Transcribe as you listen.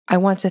I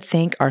want to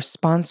thank our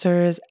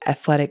sponsors,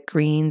 Athletic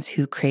Greens,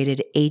 who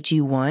created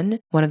AG1,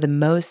 one of the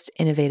most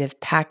innovative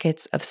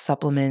packets of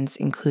supplements,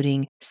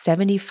 including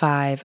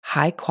 75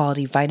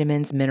 high-quality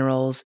vitamins,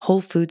 minerals,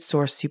 whole food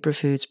source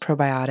superfoods,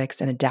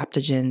 probiotics, and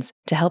adaptogens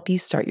to help you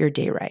start your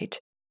day right.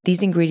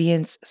 These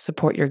ingredients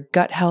support your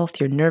gut health,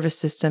 your nervous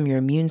system, your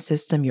immune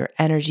system, your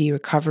energy,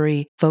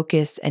 recovery,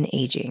 focus, and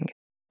aging.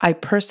 I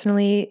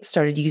personally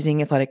started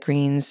using Athletic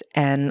Greens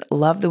and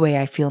love the way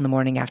I feel in the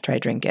morning after I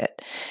drink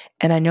it.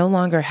 And I no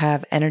longer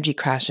have energy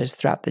crashes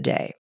throughout the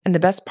day. And the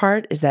best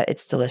part is that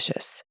it's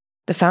delicious.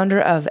 The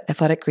founder of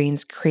Athletic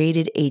Greens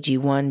created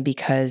AG1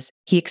 because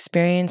he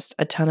experienced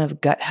a ton of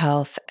gut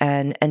health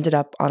and ended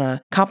up on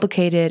a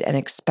complicated and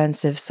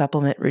expensive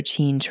supplement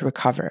routine to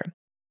recover.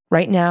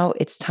 Right now,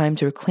 it's time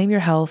to reclaim your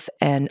health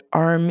and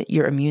arm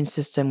your immune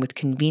system with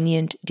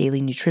convenient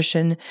daily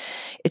nutrition.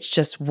 It's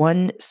just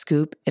one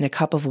scoop in a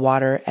cup of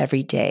water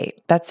every day.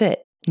 That's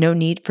it. No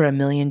need for a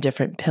million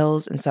different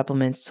pills and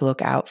supplements to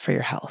look out for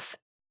your health.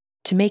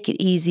 To make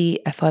it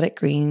easy, Athletic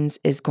Greens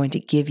is going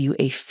to give you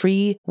a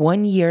free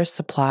 1-year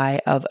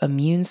supply of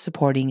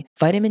immune-supporting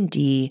vitamin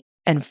D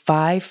and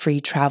 5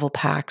 free travel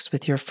packs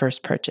with your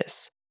first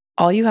purchase.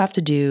 All you have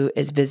to do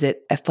is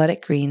visit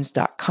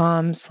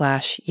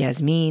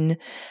athleticgreens.com/Yasmeen.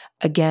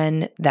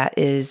 Again, that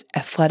is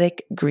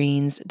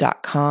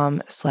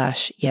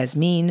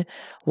athleticgreens.com/Yasmeen,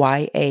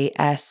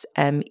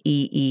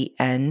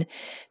 YASMEEN,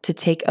 to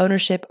take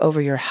ownership over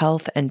your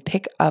health and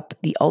pick up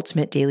the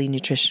ultimate daily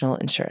nutritional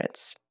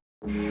insurance.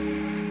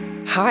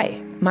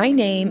 Hi, my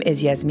name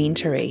is Yasmeen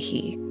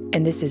Tarehi,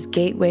 and this is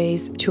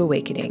Gateways to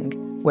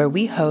Awakening, where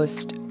we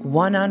host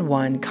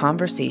one-on-one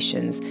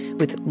conversations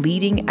with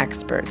leading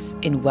experts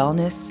in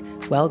wellness,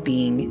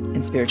 well-being,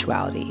 and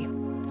spirituality.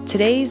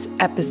 Today's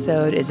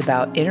episode is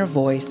about inner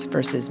voice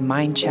versus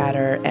mind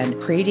chatter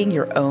and creating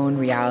your own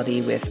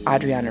reality with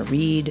Adriana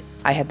Reed.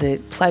 I had the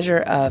pleasure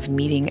of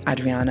meeting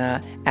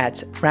Adriana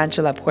at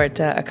Rancho La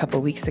Puerta a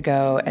couple weeks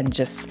ago and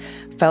just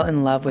fell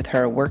in love with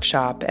her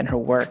workshop and her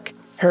work.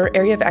 Her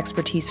area of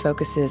expertise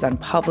focuses on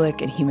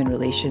public and human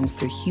relations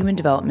through human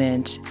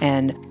development,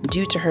 and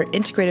due to her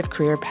integrative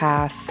career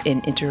path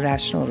in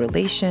international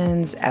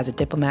relations as a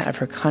diplomat of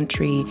her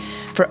country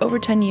for over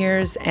 10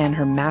 years and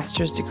her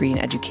master's degree in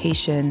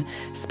education,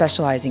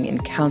 specializing in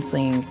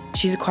counseling,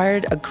 she's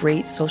acquired a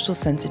great social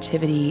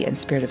sensitivity and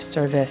spirit of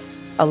service,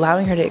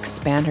 allowing her to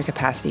expand her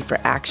capacity for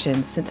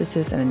action,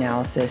 synthesis, and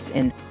analysis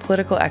in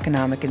political,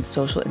 economic, and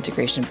social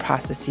integration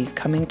processes,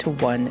 coming to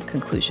one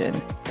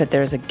conclusion: that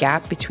there is a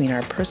gap between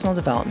our personal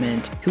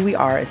development, who we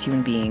are as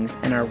human beings,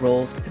 and our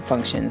roles and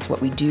functions,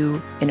 what we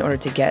do in order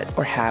to get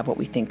or have what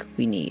we think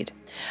we need.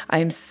 I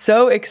am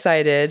so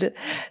excited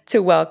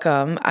to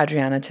welcome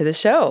Adriana to the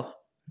show.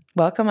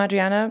 Welcome,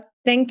 Adriana.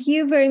 Thank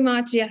you very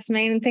much,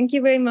 Yasmeen. Thank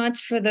you very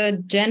much for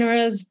the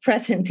generous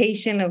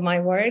presentation of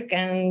my work.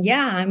 And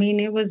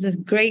it was a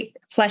great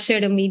pleasure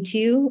to meet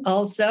you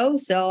also.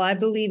 So I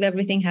believe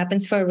everything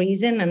happens for a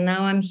reason. And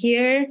now I'm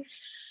here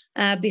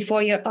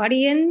before your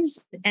audience,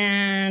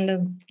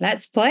 and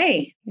let's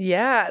play.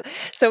 Yeah.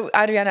 So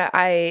Adriana,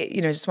 I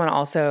just want to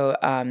also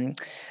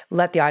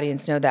let the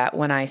audience know that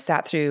when I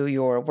sat through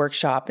your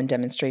workshop and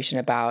demonstration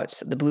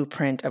about the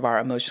blueprint of our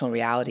emotional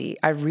reality,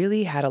 I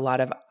really had a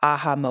lot of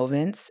aha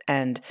moments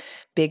and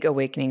big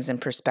awakenings and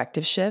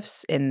perspective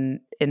shifts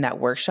in that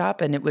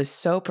workshop. And it was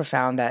so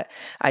profound that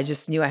I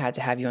just knew I had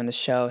to have you on the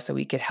show so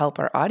we could help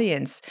our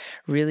audience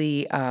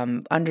really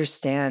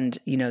understand,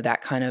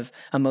 that kind of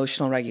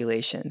emotional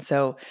regulation.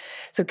 So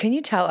can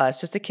you tell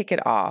us, just to kick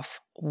it off,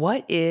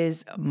 what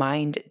is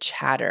mind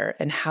chatter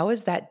and how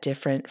is that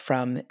different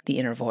from the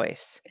inner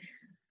voice?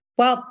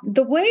 Well,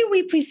 the way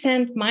we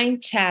present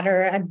mind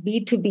chatter at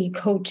B2B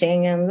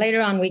coaching, and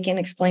later on we can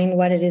explain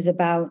what it is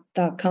about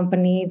the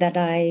company that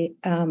I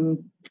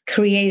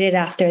created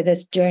after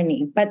this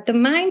journey. But the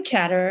mind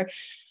chatter,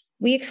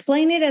 we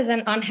explain it as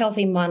an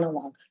unhealthy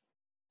monologue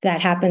that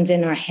happens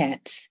in our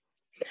heads.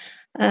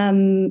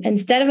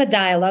 Instead of a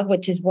dialogue,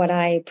 which is what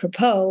I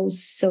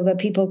propose, so that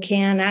people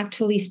can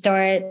actually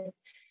start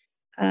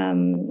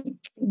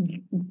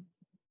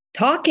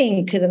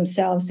talking to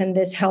themselves in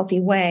this healthy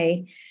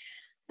way.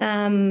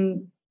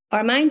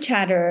 Our mind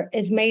chatter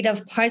is made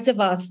of parts of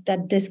us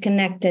that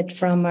disconnected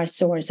from our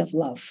source of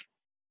love.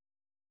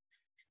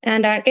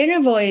 And our inner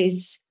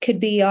voice could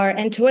be our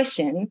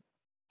intuition,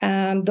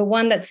 the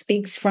one that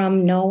speaks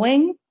from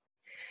knowing.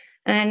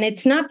 And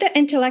it's not the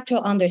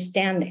intellectual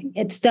understanding.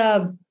 It's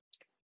the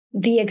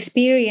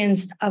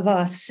experience of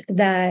us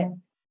that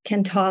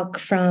can talk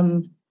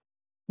from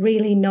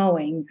really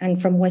knowing and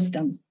from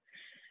wisdom.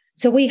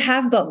 So we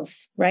have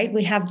both, right?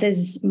 We have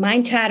this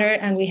mind chatter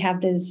and we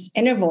have this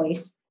inner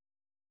voice.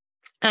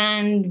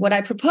 And what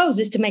I propose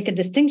is to make a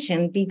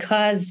distinction,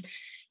 because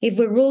if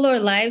we rule our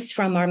lives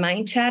from our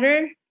mind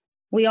chatter,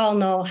 we all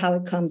know how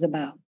it comes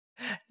about.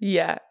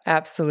 Yeah,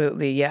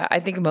 absolutely. Yeah. I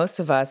think most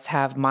of us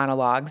have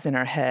monologues in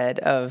our head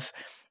of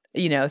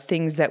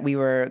things that we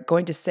were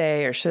going to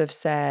say or should have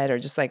said, or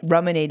just like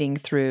ruminating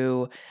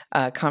through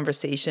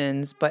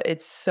conversations. But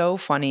it's so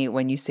funny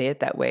when you say it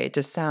that way. It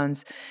just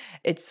sounds,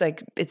 it's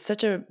like, it's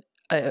such a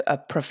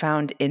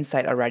profound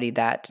insight already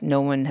that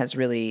no one has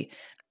really,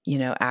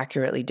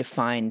 accurately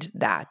defined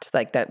that,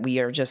 like that we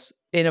are just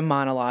in a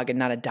monologue and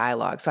not a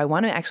dialogue. So I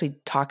want to actually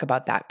talk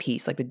about that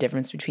piece, like the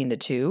difference between the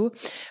two.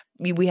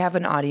 We have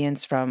an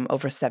audience from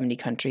over 70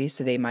 countries,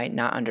 so they might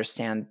not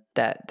understand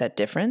that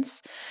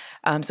difference.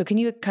 So can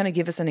you kind of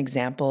give us an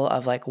example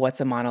of like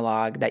what's a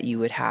monologue that you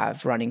would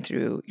have running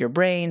through your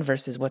brain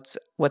versus what's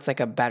like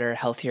a better,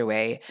 healthier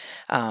way,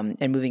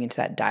 and moving into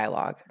that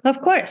dialogue?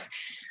 Of course.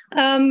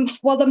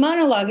 Well, the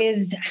monologue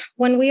is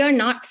when we are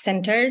not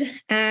centered.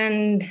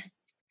 And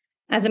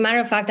as a matter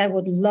of fact, I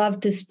would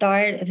love to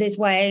start this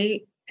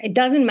way. It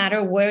doesn't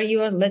matter where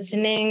you are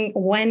listening,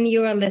 when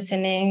you are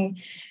listening,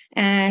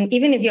 and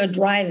even if you're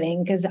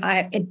driving, because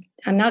I'm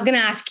not going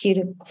to ask you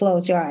to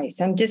close your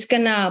eyes. I'm just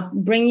going to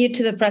bring you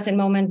to the present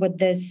moment with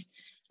this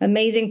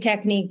amazing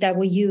technique that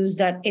we use,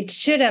 that it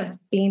should have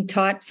been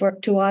taught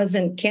to us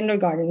in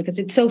kindergarten, because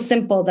it's so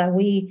simple that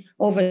we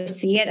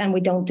oversee it and we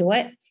don't do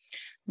it.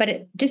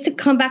 But just to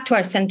come back to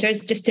our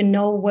centers, just to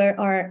know where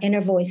our inner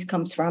voice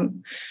comes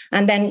from.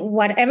 And then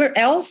whatever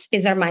else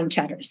is our mind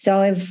chatter.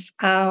 So if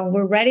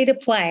we're ready to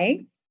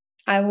play,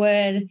 I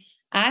would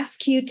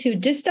ask you to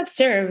just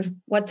observe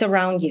what's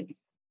around you.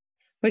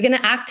 We're going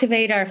to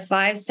activate our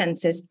 5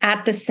 senses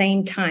at the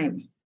same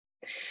time.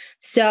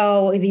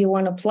 So if you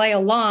want to play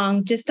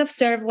along, just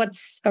observe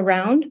what's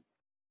around.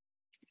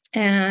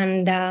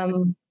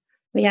 And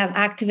we have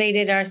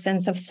activated our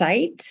sense of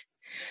sight.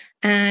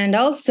 And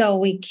also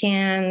we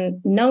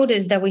can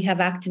notice that we have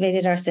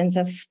activated our sense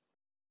of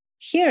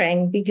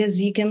hearing,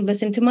 because you can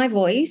listen to my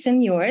voice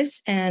and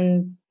yours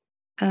and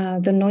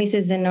the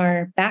noises in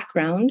our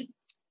background.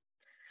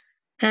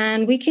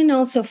 And we can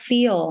also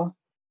feel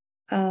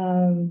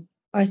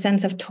our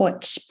sense of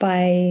touch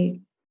by,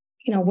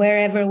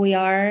 wherever we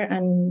are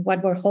and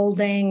what we're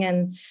holding,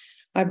 and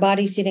our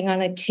body sitting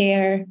on a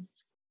chair.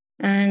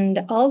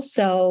 And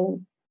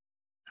also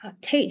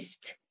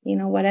taste,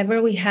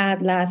 whatever we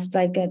had last,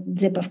 like a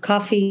sip of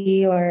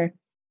coffee or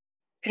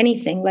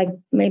anything, like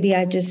maybe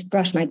I just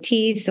brushed my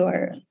teeth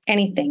or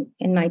anything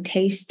in my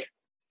taste,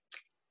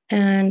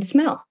 and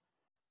smell.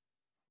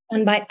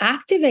 And by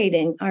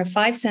activating our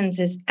 5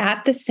 senses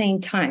at the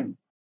same time,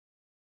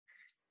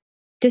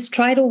 just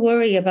try to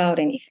worry about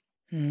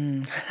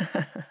anything.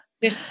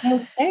 There's no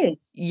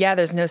space. Yeah,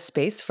 there's no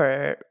space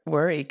for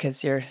worry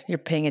because you're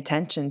paying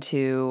attention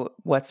to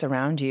what's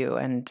around you,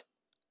 and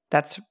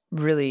that's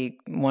really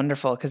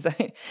wonderful. Because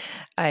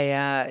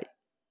I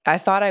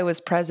thought I was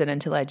present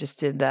until I just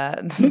did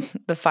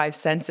the 5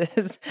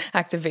 senses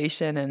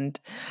activation, and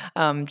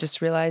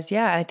just realized,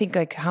 yeah, I think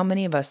like how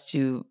many of us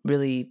do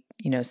really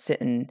sit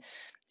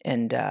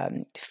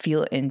and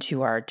feel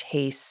into our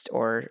taste,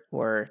 or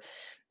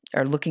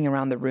are looking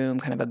around the room,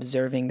 kind of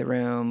observing the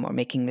room, or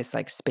making this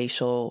like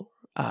spatial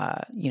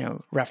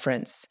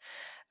reference.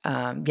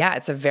 Yeah,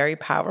 it's a very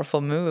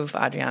powerful move,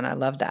 Adriana. I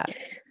love that.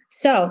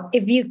 So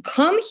if you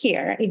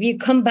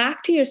come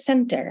back to your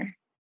center,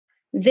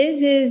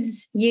 this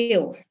is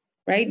you,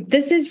 right?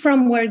 This is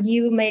from where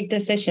you make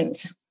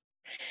decisions.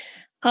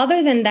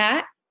 Other than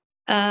that,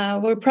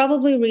 we're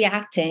probably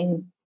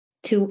reacting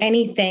to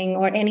anything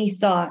or any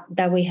thought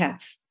that we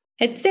have.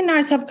 It's in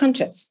our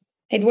subconscious.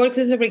 It works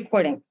as a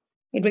recording.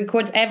 It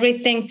records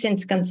everything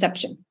since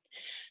conception.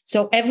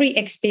 So every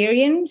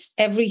experience,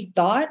 every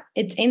thought,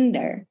 it's in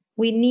there.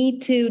 We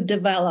need to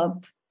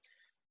develop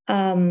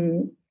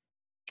a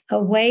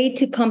way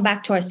to come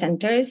back to our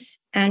centers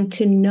and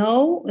to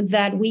know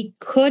that we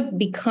could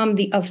become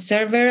the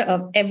observer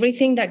of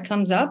everything that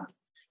comes up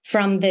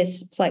from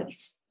this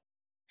place.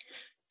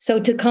 So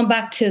to come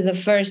back to the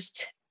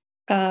first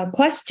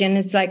question,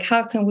 is like,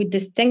 how can we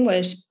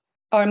distinguish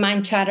our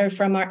mind chatter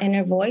from our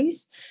inner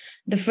voice?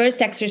 The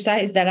first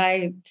exercise that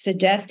I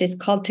suggest is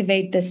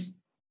cultivate this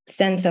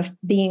sense of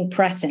being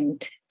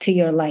present to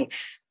your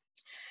life.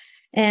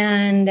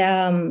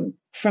 And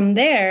from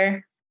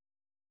there,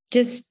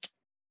 just,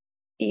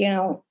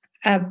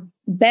 a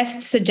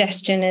best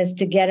suggestion is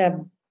to get a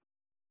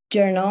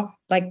journal,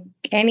 like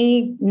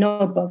any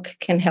notebook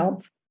can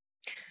help.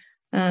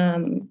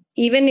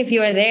 Even if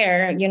you are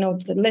there,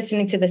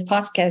 listening to this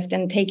podcast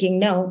and taking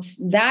notes,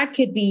 that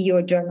could be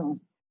your journal.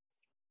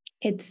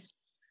 It's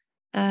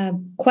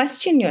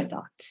question your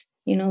thoughts,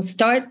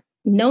 start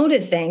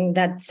noticing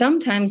that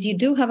sometimes you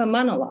do have a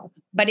monologue,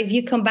 but if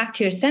you come back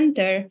to your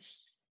center,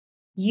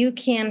 you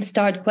can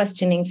start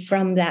questioning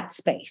from that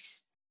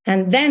space,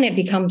 and then it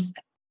becomes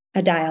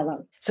a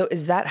dialogue. So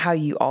is that how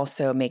you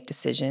also make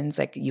decisions?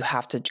 Like you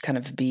have to kind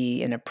of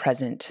be in a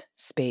present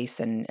space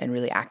and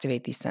really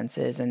activate these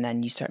senses, and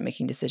then you start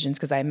making decisions?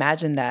 Because I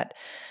imagine that,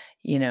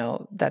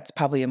 that's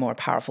probably a more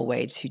powerful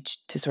way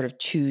to sort of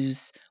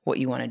choose what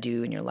you want to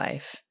do in your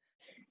life.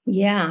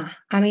 Yeah.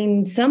 I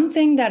mean,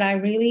 something that I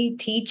really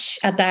teach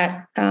at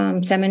that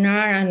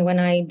seminar, and when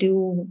I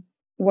do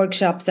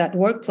workshops at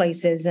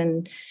workplaces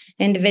and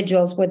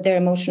individuals with their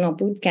emotional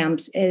boot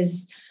camps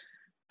is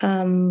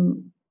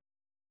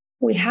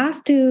we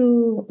have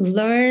to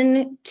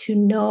learn to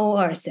know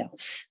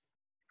ourselves,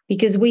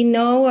 because we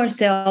know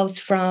ourselves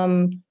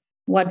from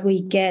what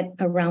we get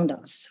around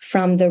us,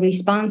 from the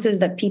responses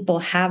that people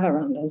have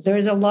around us.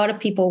 There's a lot of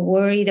people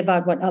worried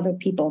about what other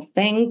people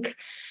think,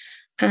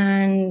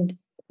 and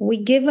we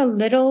give a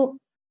little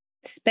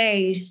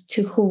space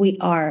to who we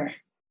are.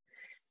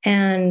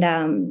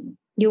 And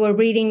you were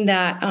reading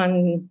that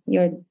on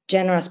your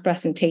generous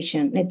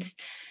presentation.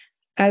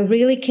 I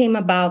really came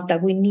about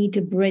that we need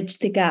to bridge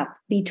the gap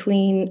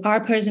between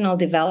our personal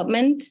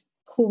development,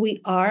 who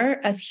we are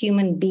as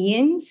human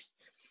beings,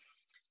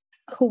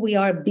 who we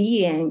are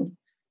being,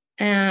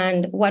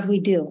 and what we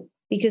do.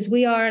 Because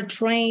we are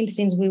trained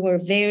since we were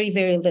very,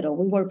 very little.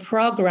 We were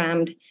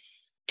programmed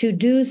to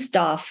do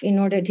stuff in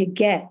order to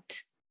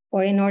get,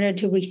 or in order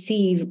to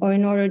receive, or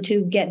in order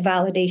to get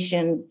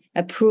validation,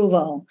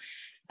 approval.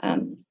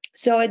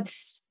 So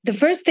it's the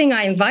first thing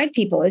I invite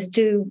people is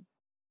to,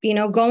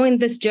 go in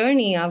this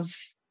journey of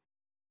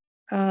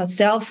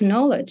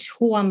self-knowledge.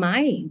 Who am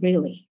I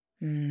really?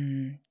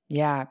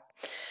 Yeah.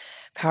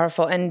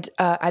 Powerful. And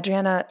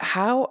Adriana,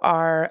 how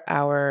are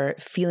our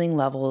feeling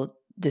level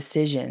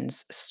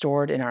decisions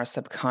stored in our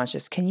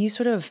subconscious? Can you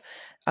sort of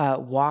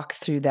walk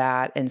through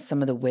that and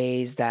some of the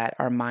ways that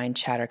our mind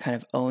chatter kind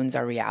of owns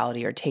our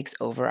reality or takes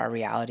over our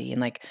reality?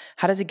 And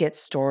how does it get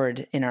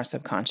stored in our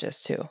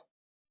subconscious too?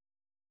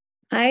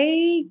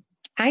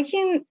 I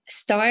can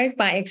start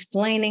by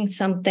explaining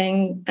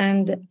something.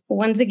 And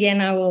once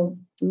again, I will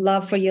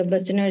love for your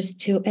listeners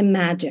to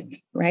imagine,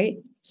 right?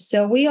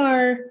 So we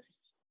are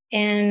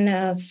in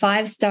a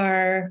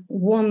 5-star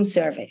womb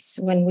service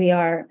when we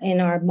are in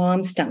our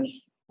mom's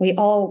tummy. We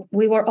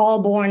were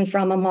all born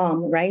from a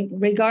mom, right?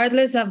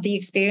 Regardless of the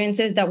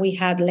experiences that we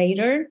had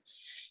later,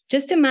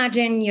 just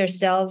imagine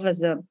yourself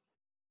as a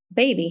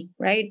baby,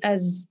 right?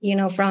 As,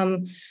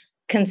 from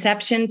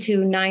conception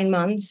to 9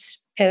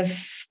 months,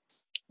 if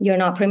you're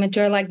not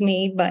premature like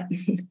me, but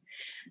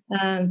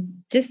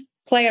just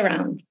play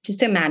around,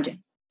 just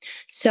imagine.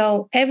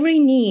 So every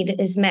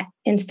need is met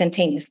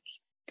instantaneously.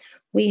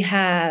 We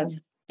have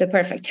the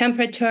perfect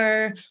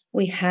temperature.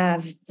 We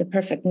have the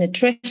perfect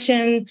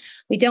nutrition.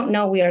 We don't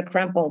know we are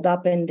crumpled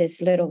up in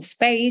this little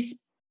space,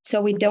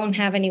 so we don't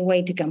have any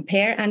way to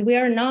compare, and we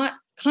are not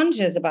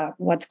conscious about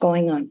what's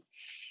going on.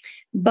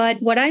 But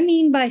what I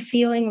mean by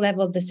feeling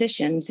level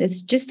decisions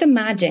is just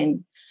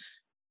imagine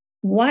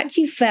what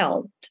you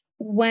felt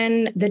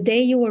when the day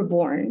you were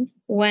born,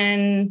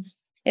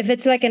 if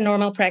it's like a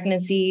normal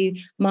pregnancy,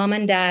 mom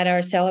and dad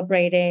are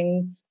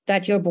celebrating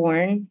that you're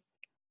born.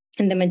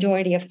 In the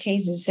majority of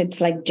cases,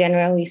 it's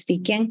generally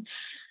speaking.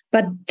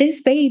 But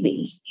this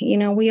baby,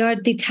 we are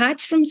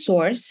detached from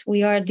source.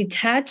 We are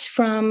detached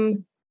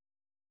from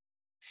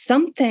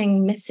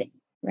something missing,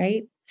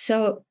 right?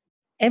 So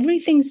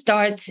everything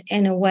starts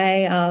in a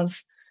way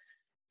of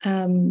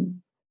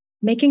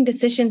making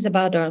decisions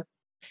about our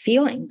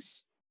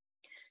feelings.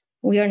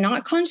 We are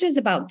not conscious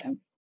about them,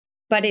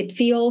 but it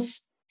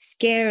feels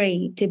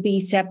scary to be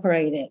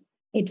separated.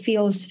 It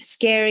feels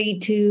scary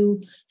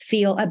to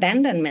feel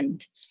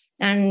abandonment.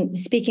 And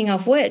speaking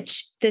of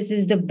which, this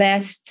is the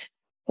best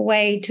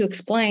way to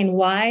explain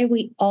why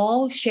we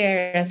all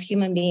share as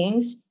human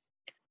beings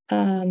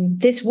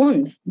this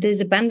wound,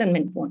 this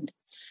abandonment wound.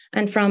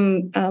 And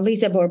from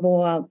Lisa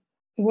Bourbeau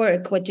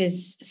work, which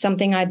is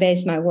something I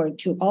base my work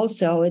to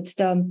also, it's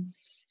the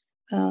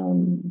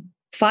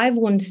 5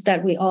 wounds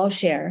that we all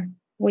share,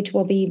 which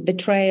will be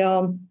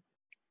betrayal,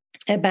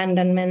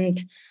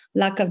 abandonment,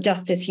 lack of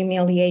justice,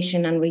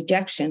 humiliation, and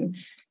rejection.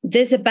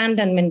 This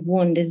abandonment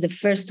wound is the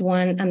first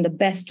one and the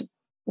best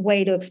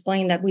way to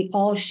explain that we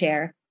all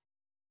share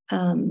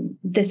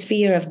this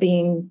fear of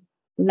being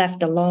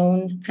left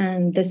alone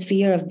and this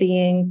fear of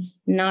being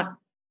not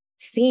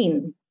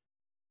seen,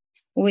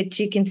 which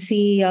you can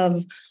see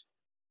of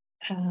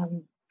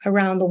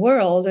around the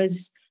world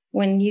is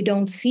when you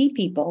don't see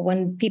people,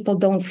 when people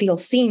don't feel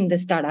seen, they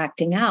start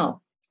acting out.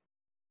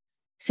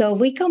 So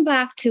we come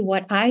back to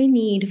what I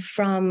need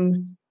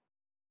from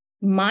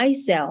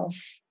myself,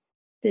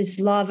 this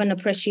love and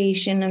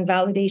appreciation and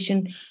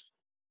validation.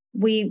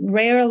 We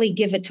rarely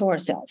give it to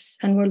ourselves,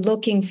 and we're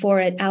looking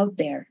for it out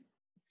there.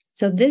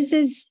 So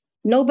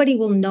nobody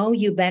will know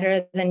you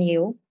better than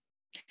you.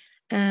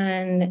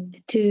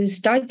 And to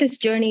start this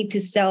journey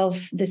to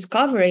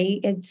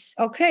self-discovery, it's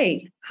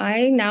okay.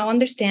 I now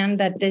understand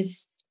that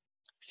this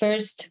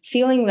first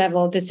feeling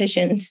level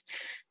decisions,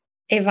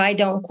 if I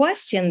don't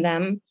question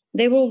them,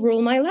 they will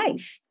rule my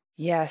life.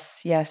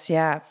 Yes.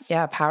 Yeah.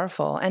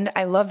 Powerful. And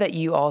I love that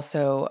you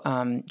also,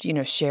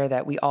 share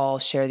that we all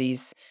share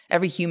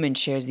every human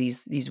shares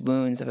these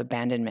wounds of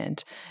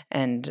abandonment.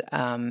 And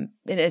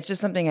it's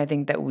just something I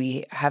think that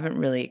we haven't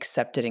really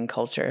accepted in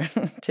culture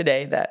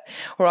today, that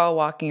we're all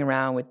walking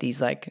around with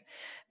these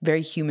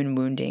very human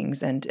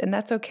woundings, and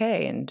that's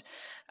okay.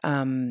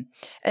 And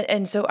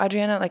so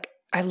Adriana,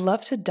 I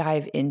love to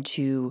dive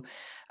into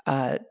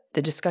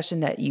the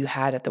discussion that you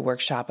had at the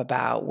workshop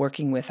about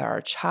working with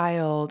our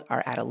child,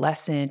 our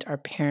adolescent, our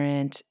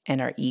parent, and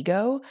our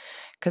ego.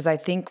 Because I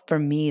think for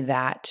me,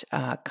 that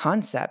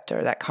concept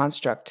or that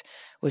construct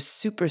was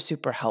super,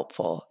 super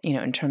helpful,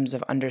 in terms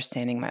of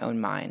understanding my own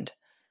mind.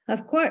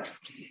 Of course.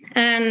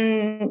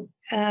 And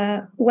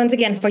once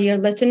again, for your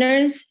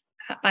listeners,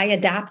 I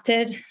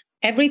adapted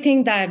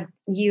everything that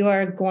you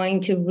are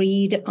going to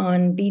read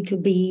on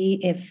B2B.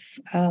 If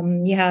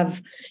you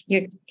have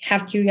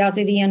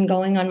curiosity on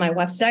going on my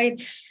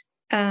website,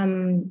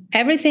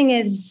 everything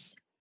is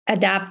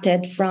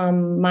adapted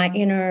from my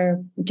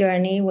inner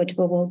journey, which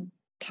we will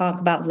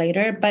talk about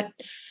later. But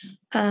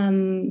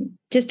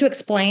just to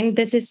explain,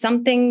 this is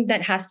something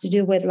that has to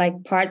do with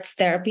like parts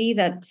therapy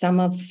that some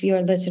of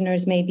your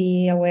listeners may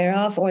be aware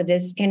of, or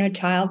this inner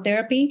child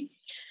therapy.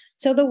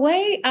 So the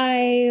way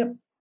I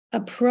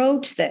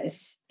approach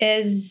this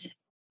is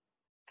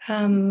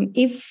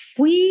if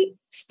we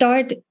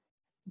start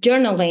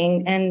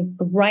journaling and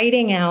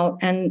writing out,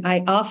 and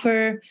I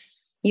offer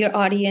your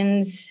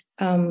audience,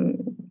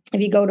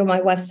 if you go to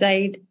my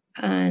website,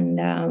 and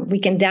we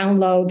can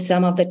download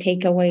some of the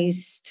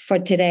takeaways for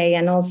today,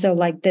 and also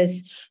like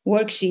this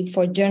worksheet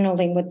for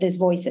journaling with these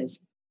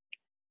voices,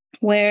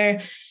 where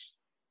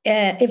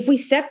if we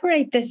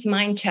separate this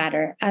mind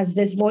chatter as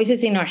these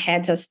voices in our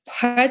heads as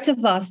parts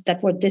of us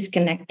that were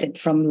disconnected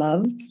from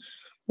love,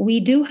 we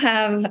do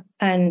have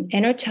an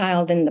inner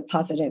child in the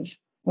positive,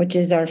 which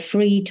is our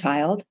free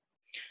child.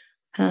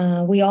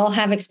 We all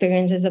have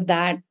experiences of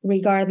that,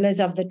 regardless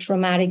of the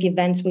traumatic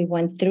events we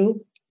went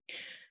through.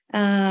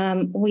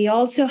 We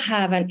also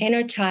have an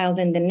inner child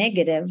in the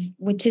negative,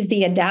 which is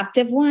the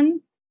adaptive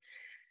one.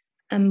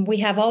 We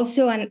have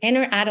also an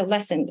inner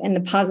adolescent in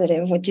the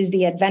positive, which is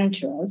the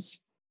adventurous,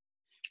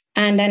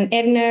 and an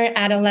inner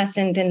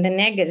adolescent in the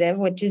negative,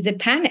 which is the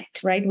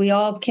panicked, right? We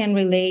all can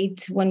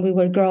relate when we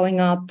were growing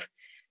up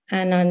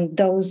and on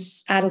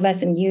those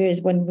adolescent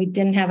years when we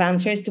didn't have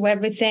answers to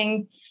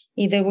everything.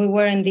 Either we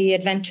were in the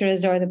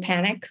adventurous or the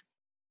panic.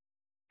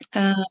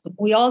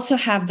 We also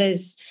have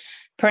this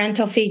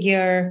parental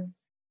figure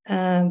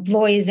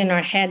voice in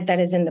our head that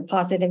is in the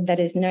positive, that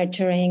is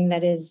nurturing,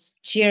 that is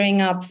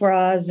cheering up for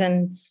us.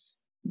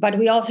 But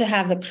we also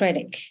have the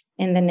critic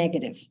in the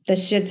negative, the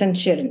shoulds and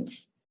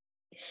shouldn'ts.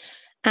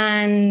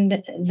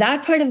 And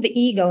that part of the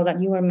ego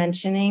that you were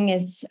mentioning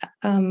is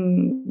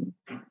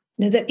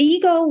the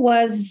ego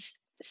was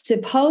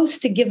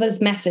supposed to give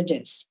us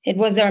messages. It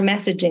was our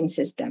messaging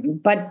system,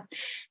 but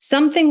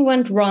something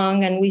went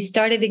wrong, and we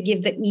started to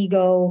give the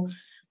ego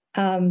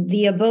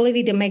the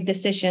ability to make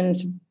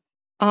decisions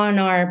on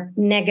our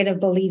negative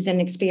beliefs and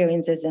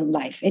experiences in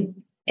life.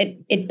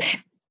 It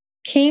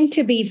came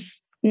to be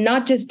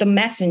not just the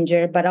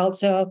messenger, but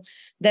also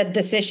the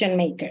decision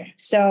maker.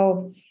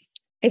 So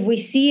if we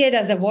see it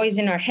as a voice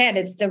in our head,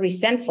 it's the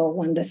resentful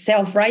one, the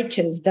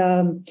self-righteous,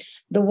 the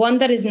one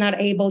that is not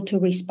able to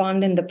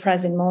respond in the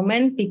present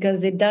moment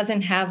because it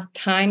doesn't have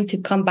time to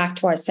come back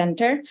to our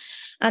center.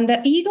 And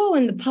the ego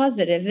in the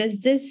positive is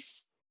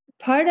this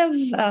part of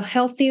a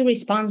healthy,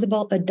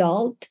 responsible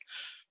adult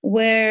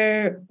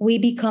where we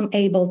become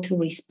able to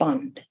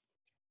respond.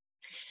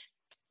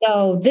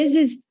 So this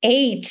is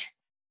 8,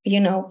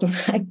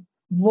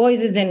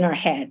 voices in our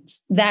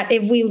heads that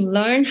if we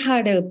learn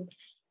how to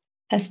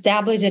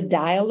establish a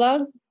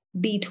dialogue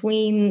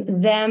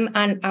between them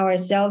and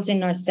ourselves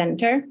in our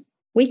center,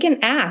 we can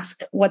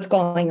ask what's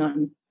going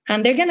on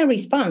and they're going to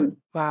respond.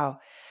 Wow.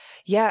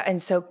 Yeah.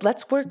 And so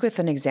let's work with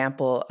an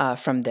example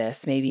from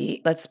this.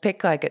 Maybe let's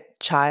pick like a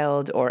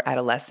child or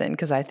adolescent,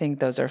 because I think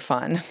those are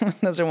fun.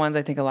 Those are ones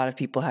I think a lot of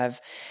people have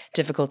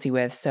difficulty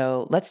with.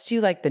 So let's do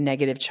like the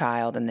negative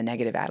child and the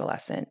negative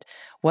adolescent.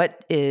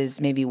 What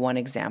is maybe one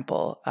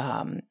example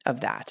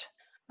of that?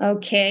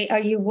 Okay.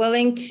 Are you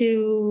willing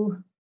to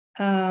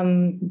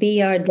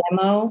be our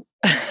demo?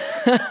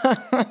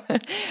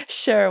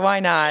 Sure, why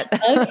not?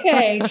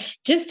 Okay.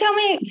 Just tell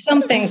me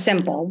something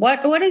simple.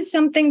 What is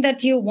something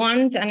that you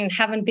want and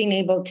haven't been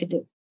able to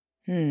do?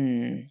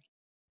 I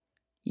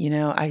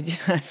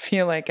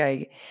feel like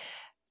I've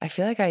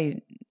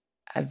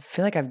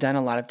done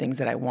a lot of things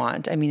that I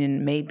want. I mean,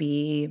 and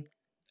maybe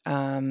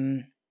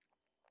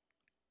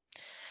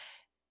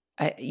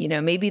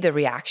maybe the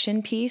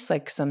reaction piece,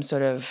 like some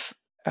sort of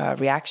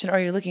reaction, or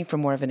you're looking for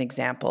more of an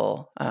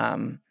example?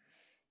 I'm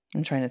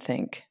trying to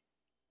think.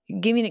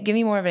 Give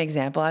me more of an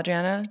example,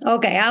 Adriana.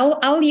 Okay,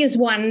 I'll use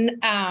one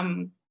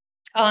on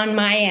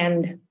my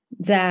end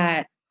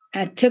that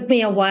took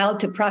me a while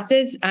to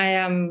process.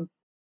 I'm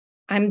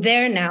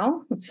there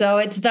now, so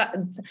it's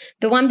the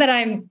one that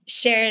I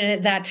shared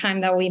at that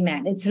time that we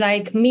met. It's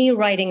like me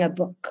writing a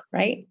book,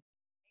 right?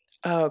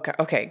 Oh,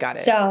 okay, got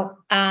it. So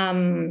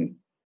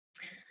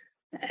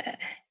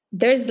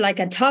there's like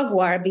a tug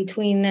war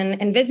between an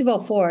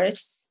invisible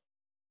force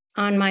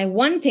on my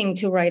wanting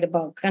to write a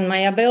book and my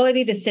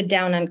ability to sit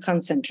down and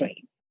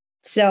concentrate.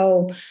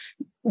 So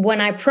when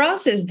I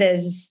process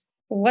this,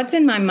 what's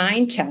in my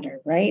mind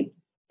chatter, right?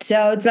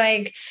 So it's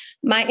like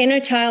my inner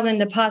child in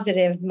the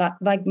positive,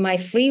 like my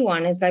free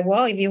one is like,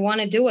 well, if you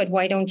want to do it,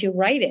 why don't you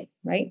write it,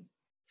 right?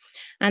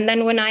 And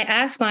then when I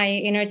asked my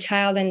inner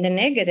child in the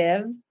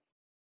negative,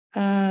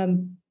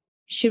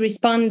 she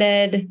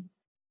responded,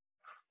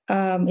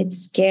 it's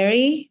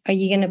scary. Are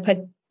you going to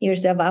put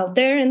yourself out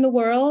there in the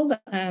world?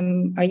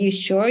 Are you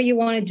sure you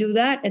want to do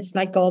that? It's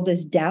like all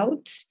this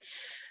doubt.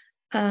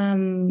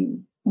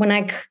 When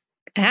I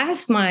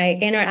asked my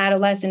inner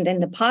adolescent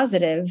in the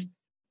positive,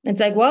 it's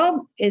like,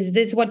 well, is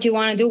this what you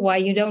want to do? Why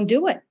you don't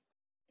do it?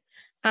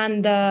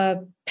 And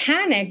the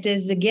panic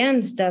is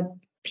against the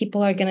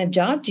people are going to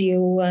judge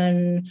you.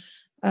 And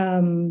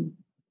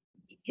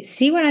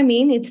see what I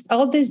mean? It's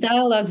all these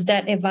dialogues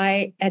that if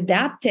I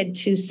adapted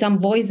to some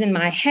voice in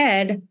my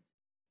head,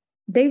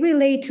 they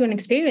relate to an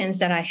experience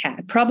that I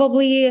had.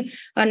 Probably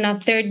a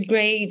third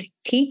grade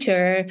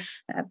teacher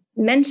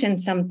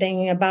mentioned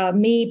something about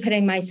me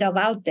putting myself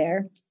out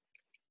there.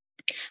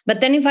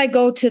 But then if I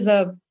go to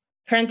the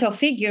parental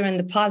figure in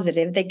the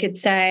positive, they could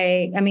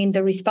say, I mean,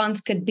 the response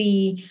could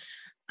be,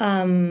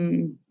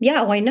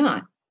 yeah, why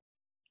not?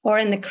 Or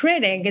in the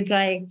critic, it's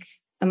like,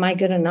 am I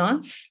good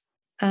enough?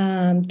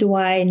 Do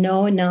I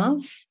know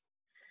enough?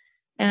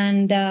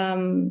 And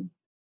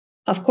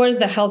of course,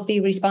 the healthy,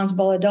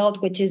 responsible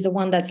adult, which is the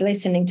one that's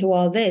listening to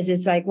all this,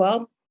 it's like,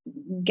 well,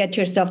 get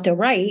yourself to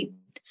write.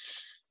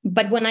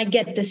 But when I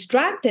get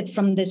distracted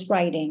from this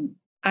writing,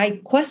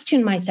 I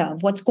question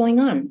myself, what's going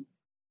on,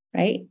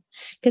 right?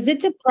 Because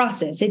it's a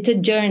process, it's a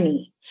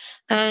journey.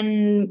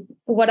 And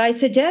what I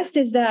suggest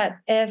is that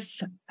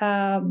if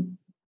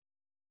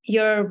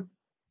your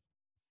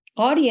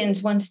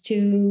audience wants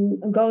to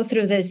go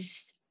through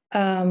this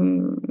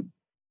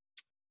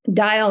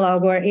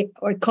dialogue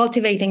or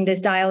cultivating this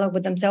dialogue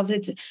with themselves,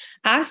 it's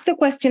ask the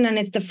question, and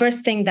it's the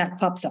first thing that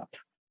pops up.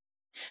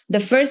 The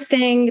first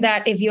thing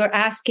that if you're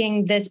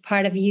asking this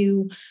part of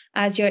you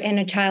as your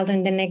inner child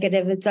in the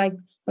negative, it's like,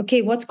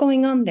 okay, what's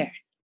going on there?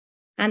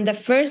 And the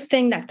first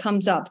thing that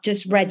comes up,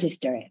 just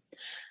register it.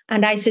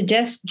 And I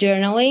suggest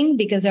journaling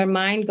because our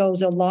mind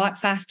goes a lot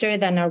faster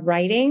than our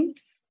writing.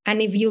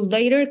 And if you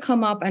later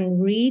come up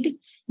and read,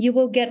 you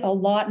will get a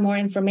lot more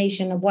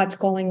information of what's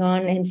going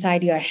on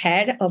inside your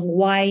head of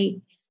why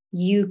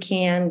you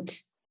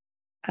can't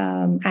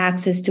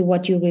access to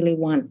what you really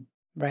want.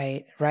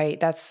 Right.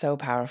 That's so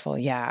powerful.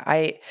 Yeah.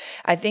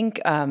 I think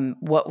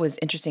what was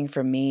interesting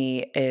for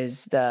me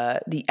is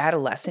the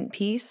adolescent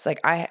piece. Like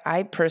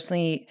I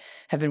personally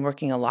have been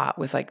working a lot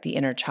with like the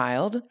inner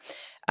child.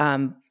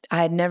 I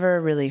had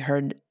never really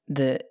heard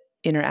the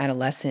inner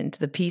adolescent,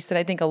 the piece that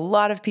I think a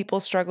lot of people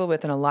struggle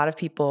with and a lot of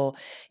people,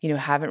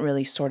 haven't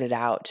really sorted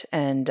out.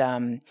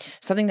 And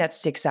something that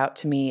sticks out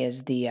to me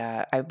is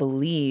I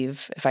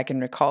believe, if I can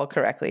recall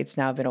correctly, it's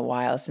now been a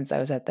while since I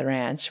was at the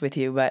ranch with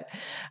you, but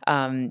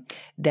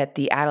that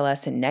the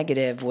adolescent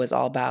negative was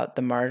all about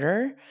the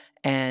martyr.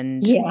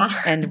 And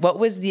what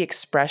was the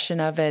expression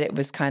of it? It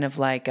was kind of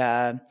like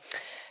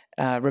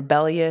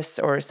rebellious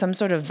or some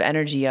sort of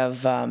energy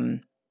of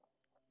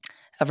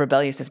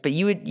rebelliousness, but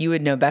you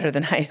would know better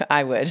than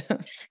I would.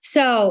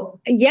 So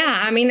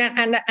yeah, I mean,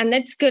 and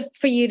it's good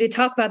for you to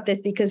talk about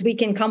this because we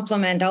can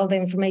complement all the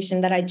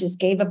information that I just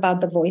gave about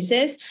the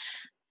voices.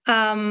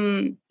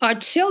 Our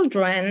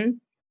children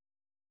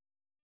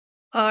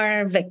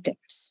are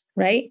victims,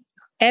 right?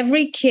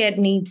 Every kid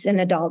needs an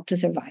adult to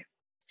survive.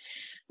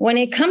 When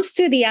it comes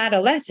to the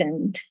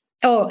adolescent,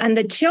 and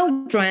the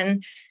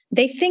children,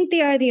 they think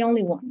they are the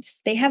only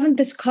ones. They haven't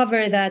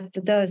discovered that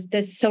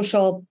this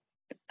social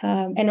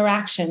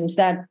interactions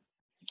that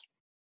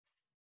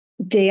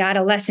the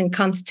adolescent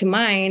comes to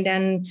mind.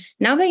 And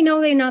now they know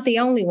they're not the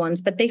only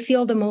ones, but they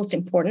feel the most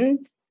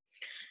important.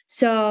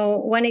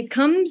 So when it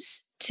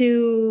comes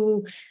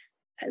to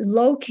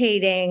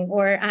locating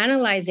or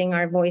analyzing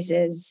our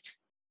voices,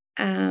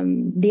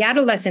 the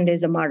adolescent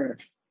is a martyr,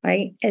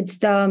 right? It's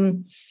the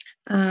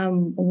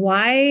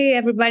why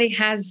everybody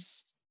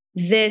has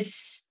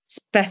this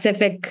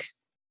specific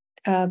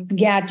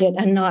gadget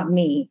and not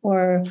me,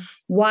 or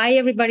why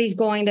everybody's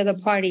going to the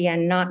party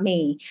and not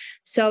me.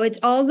 So it's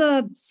all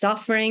the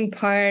suffering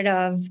part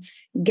of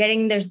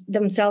getting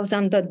themselves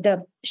on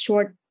the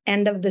short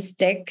end of the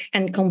stick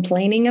and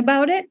complaining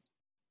about it.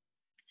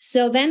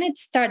 So then it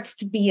starts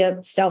to be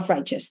a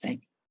self-righteous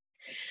thing.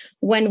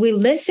 When we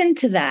listen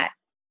to that,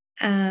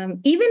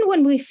 even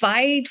when we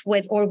fight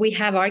with, or we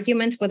have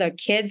arguments with our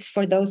kids,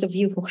 for those of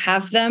you who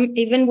have them,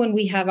 even when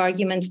we have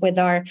arguments with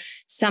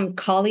some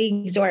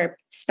colleagues or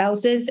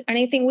spouses,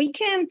 anything, we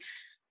can,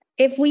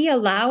 if we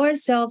allow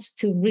ourselves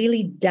to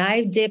really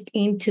dive deep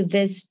into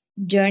this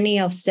journey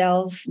of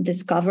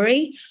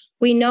self-discovery,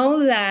 we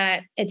know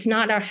that it's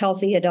not our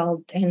healthy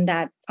adult in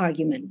that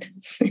argument.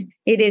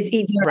 It is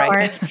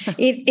either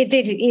it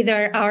is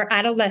either our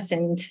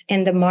adolescent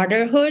in the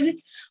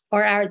martyrhood,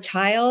 or our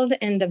child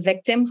in the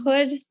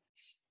victimhood,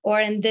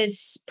 or in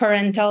this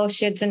parental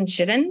shoulds and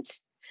shouldn't.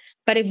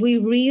 But if we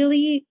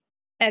really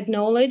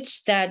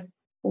acknowledge that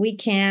we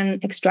can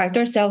extract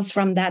ourselves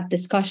from that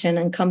discussion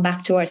and come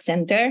back to our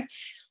center,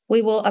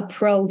 we will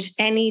approach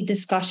any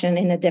discussion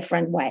in a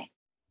different way.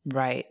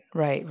 Right,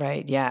 right,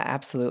 right. Yeah,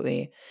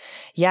 absolutely.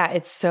 Yeah,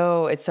 it's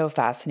so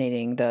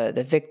fascinating.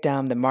 The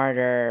victim, the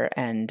martyr,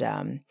 and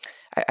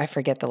I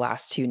forget the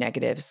last two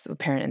negatives, the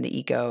parent and the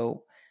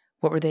ego.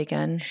 What were they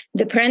again?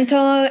 The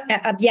parental,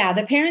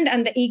 the parent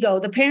and the ego.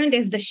 The parent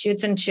is the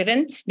shoulds and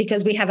shouldn't,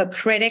 because we have a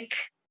critic,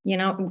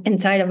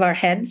 inside of our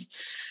heads.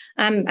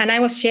 And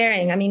I was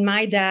sharing, I mean,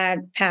 my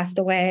dad passed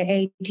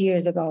away 8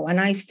 years ago, and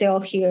I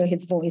still hear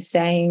his voice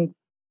saying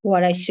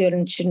what I should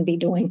and shouldn't be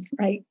doing,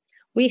 right?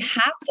 We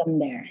have them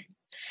there.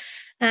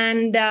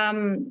 And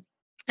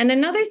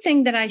another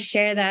thing that I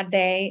share that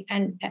day,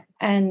 and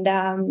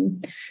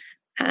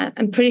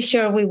I'm pretty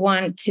sure we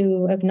want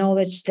to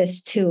acknowledge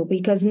this too,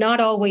 because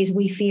not always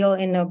we feel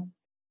in a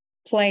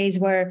place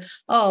where,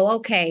 oh,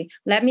 okay,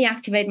 let me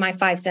activate my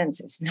five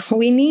senses. No,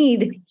 we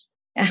need,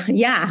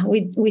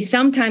 we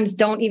sometimes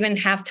don't even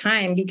have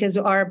time because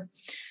our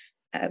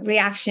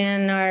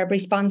reaction, our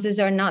responses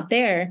are not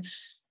there.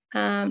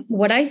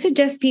 What I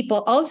suggest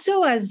people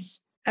also,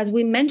 as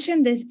we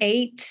mentioned, these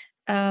 8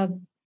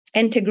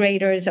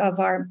 integrators of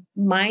our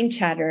mind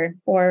chatter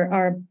or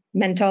our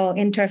mental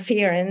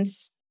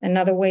interference,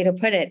 another way to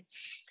put it.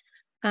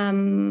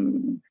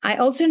 I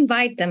also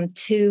invite them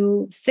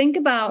to think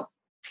about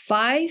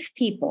 5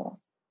 people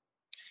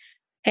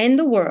in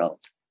the world,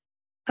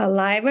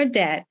 alive or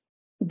dead,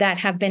 that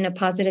have been a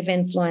positive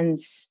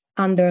influence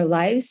on their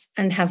lives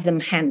and have them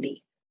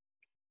handy.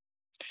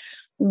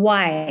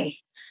 Why?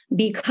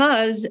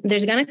 Because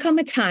there's going to come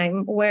a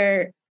time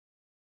where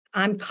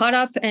I'm caught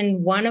up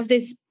in one of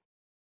these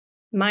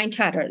mind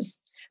chatters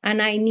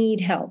and I need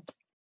help.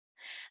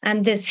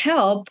 And this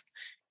help,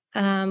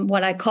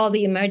 what I call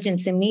the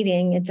emergency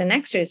meeting, it's an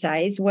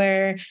exercise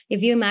where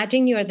if you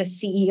imagine you're the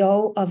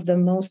CEO of the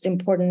most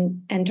important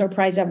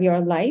enterprise of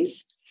your life,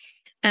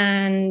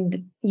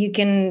 and you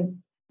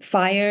can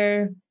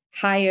fire,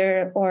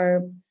 hire,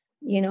 or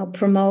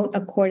promote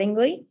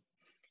accordingly.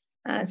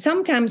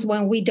 Sometimes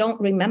when we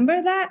don't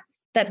remember that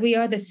we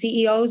are the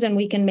CEOs and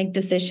we can make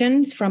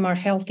decisions from our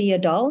healthy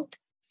adult,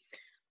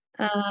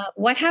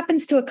 what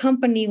happens to a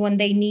company when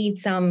they need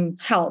some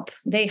help?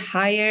 They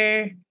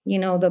hire,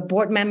 the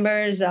board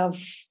members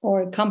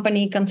or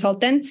company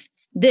consultants.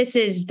 This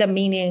is the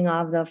meaning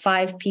of the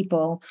 5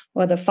 people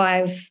or the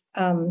 5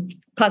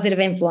 positive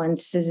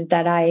influences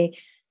that I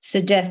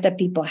suggest that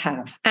people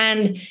have,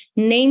 and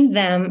name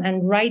them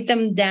and write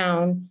them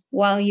down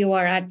while you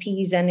are at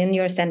peace and in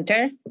your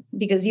center,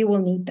 because you will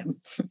need them.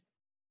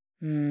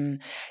 And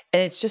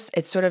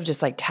it's sort of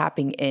just like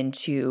tapping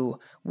into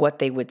what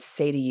they would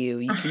say to you.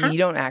 You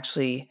don't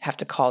actually have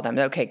to call them.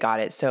 Okay,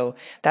 got it. So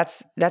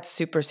that's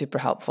super, super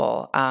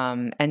helpful.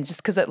 And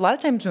just because a lot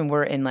of times when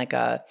we're in like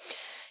a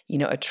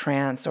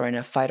trance or in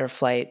a fight or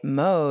flight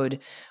mode,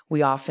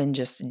 we often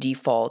just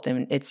default.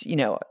 And it's,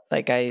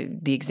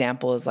 the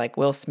example is like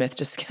Will Smith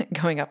just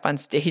going up on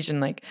stage and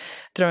like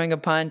throwing a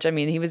punch. I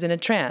mean, he was in a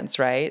trance,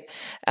 right?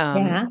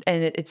 And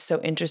it's so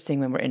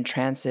interesting when we're in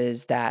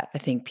trances that I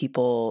think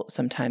people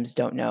sometimes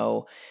don't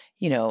know,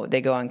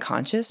 they go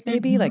unconscious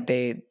maybe, like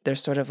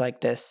there's sort of like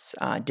this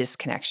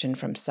disconnection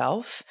from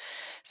self.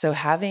 So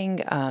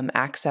having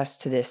access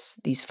to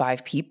these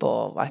 5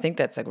 people, I think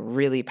that's like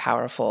really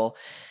powerful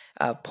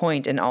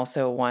point. And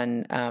also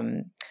one,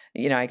 I'm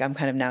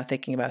kind of now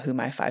thinking about who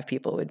my 5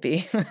 people would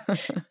be.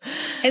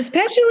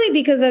 Especially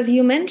because, as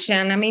you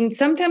mentioned, I mean,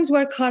 sometimes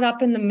we're caught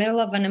up in the middle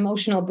of an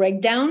emotional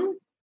breakdown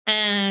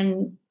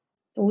and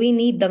we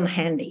need them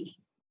handy,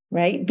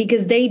 right?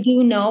 Because they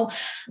do know.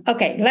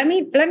 Okay, let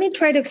me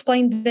try to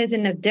explain this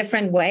in a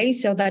different way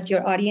so that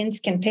your audience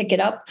can pick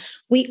it up.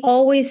 We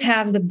always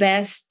have the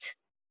best,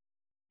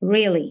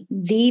 really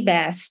the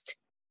best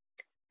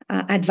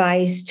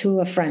advice to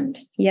a friend.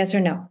 Yes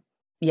or no?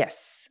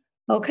 Yes.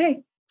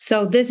 Okay.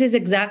 So this is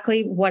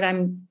exactly what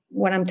I'm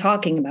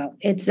talking about.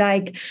 It's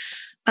like,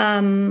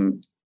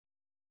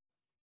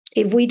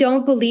 if we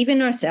don't believe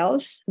in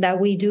ourselves,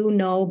 that we do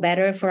know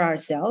better for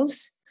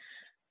ourselves,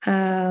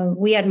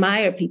 we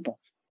admire people.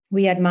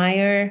 We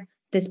admire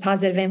this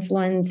positive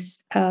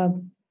influence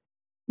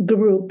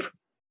group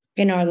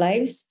in our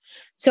lives.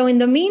 So in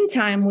the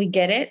meantime, we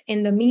get it.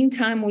 In the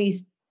meantime, we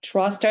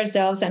trust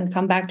ourselves and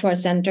come back to our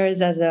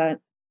centers as a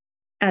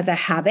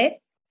habit.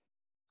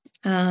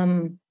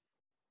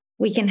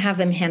 We can have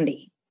them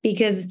handy,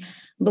 because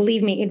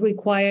believe me, it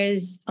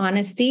requires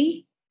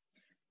honesty.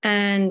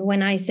 And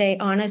when I say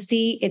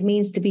honesty, it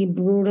means to be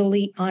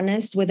brutally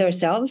honest with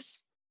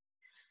ourselves.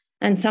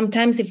 And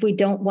sometimes if we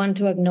don't want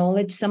to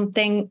acknowledge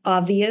something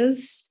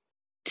obvious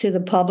to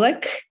the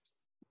public,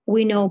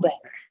 we know better.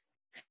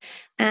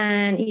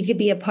 And it could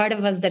be a part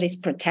of us that is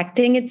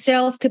protecting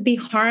itself to be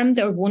harmed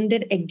or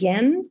wounded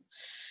again.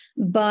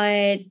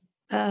 But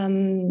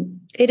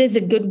it is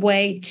a good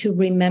way to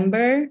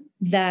remember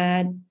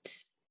that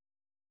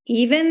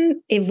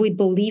even if we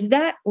believe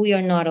that, we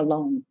are not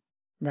alone.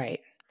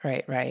 Right.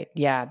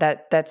 Yeah.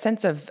 That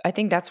sense of, I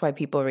think that's why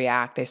people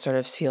react. They sort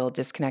of feel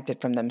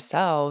disconnected from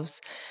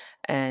themselves.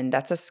 And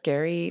that's a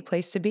scary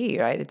place to be,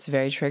 right? It's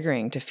very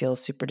triggering to feel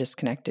super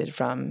disconnected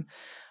from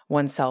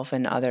oneself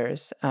and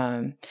others.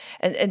 And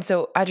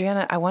so,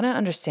 Adriana, I want to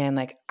understand,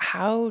 like,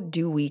 how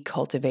do we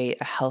cultivate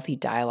a healthy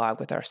dialogue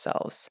with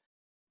ourselves?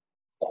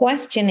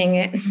 Questioning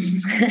it.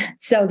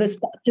 So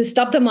to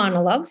stop the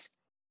monologues.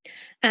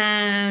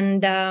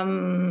 And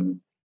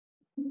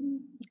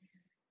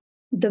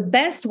the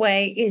best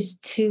way is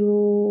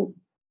to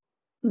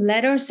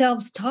let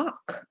ourselves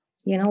talk,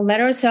 let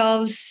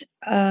ourselves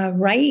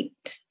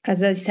write.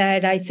 As I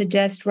said, I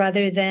suggest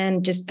rather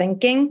than just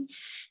thinking,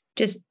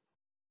 just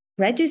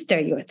register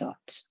your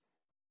thoughts.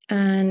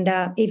 And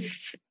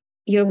if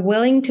you're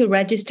willing to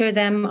register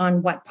them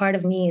on what part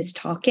of me is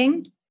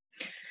talking,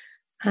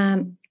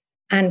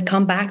 and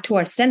come back to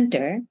our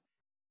center,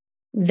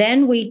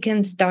 then we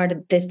can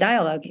start this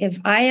dialogue. If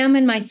I am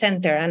in my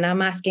center and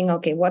I'm asking,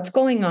 okay, what's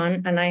going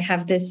on? And I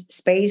have this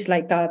space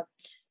like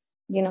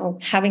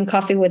having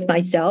coffee with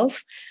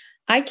myself,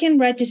 I can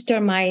register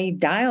my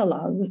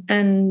dialogue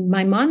and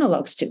my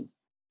monologues too,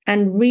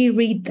 and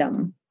reread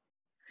them.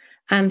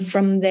 And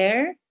from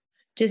there,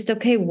 just,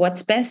 okay,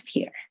 what's best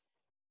here?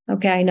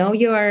 Okay, I know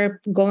you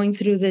are going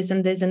through this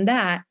and this and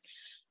that,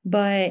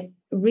 but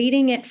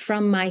reading it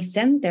from my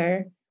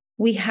center,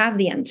 we have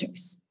the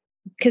answers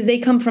because they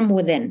come from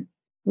within,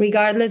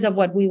 regardless of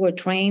what we were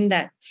trained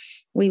that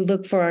we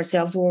look for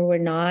ourselves where we're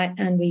not,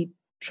 and we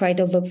try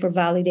to look for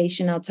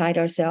validation outside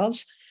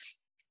ourselves.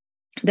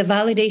 The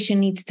validation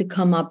needs to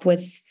come up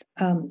with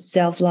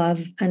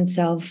self-love and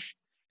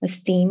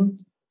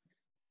self-esteem.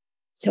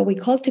 So we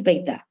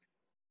cultivate that.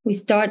 We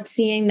start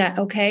seeing that,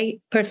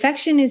 okay,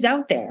 perfection is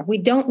out there. We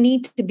don't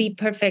need to be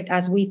perfect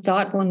as we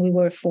thought when we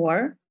were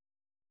 4,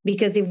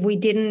 because if we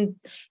didn't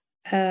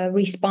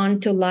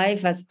respond to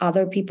life as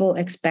other people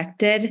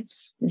expected,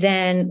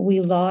 then we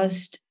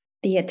lost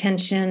the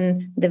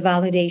attention, the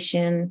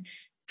validation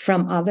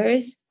from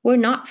others. We're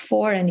not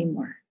 4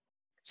 anymore.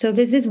 So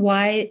this is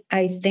why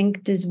I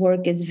think this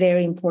work is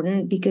very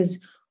important, because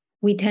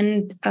we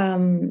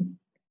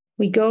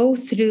go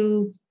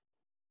through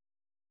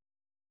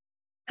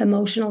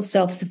emotional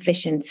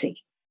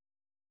self-sufficiency,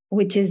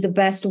 which is the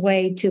best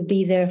way to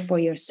be there for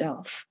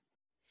yourself.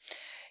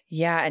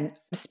 Yeah. And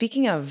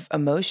speaking of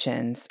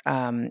emotions,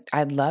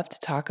 I'd love to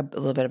talk a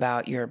little bit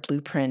about your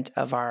blueprint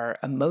of our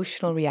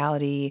emotional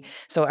reality.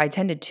 So I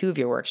attended 2 of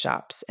your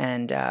workshops,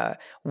 and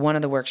one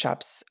of the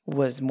workshops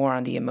was more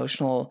on the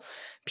emotional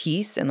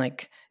piece. And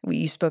like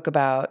you spoke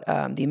about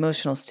the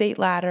emotional state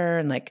ladder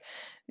and like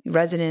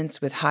resonance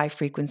with high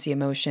frequency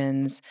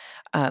emotions.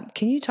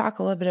 Can you talk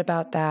a little bit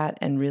about that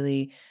and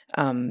really,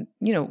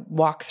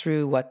 walk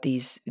through what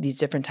these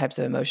different types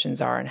of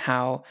emotions are and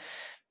how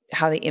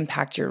they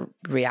impact your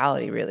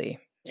reality, really?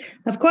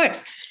 Of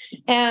course.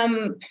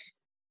 In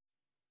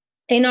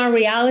our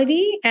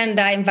reality, and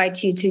I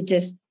invite you to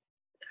just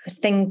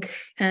think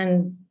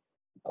and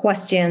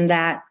question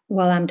that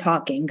while I'm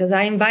talking, because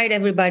I invite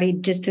everybody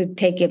just to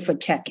take it for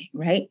checking,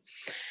 right?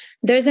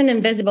 There's an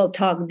invisible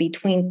tug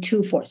between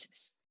 2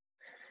 forces.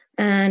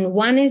 And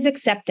one is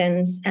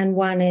acceptance and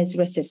one is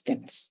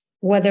resistance.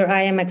 Whether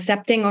I am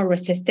accepting or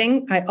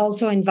resisting, I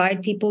also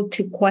invite people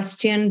to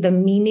question the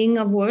meaning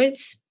of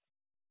words.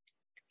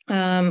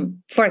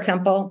 For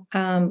example,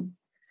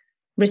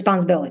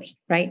 responsibility,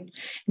 right?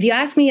 If you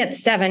ask me at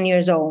 7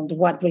 years old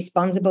what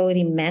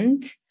responsibility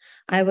meant,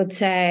 I would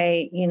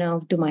say,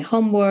 do my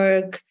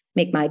homework,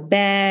 make my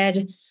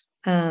bed,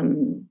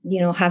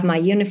 have my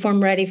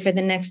uniform ready for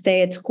the next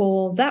day at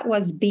school. That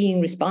was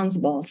being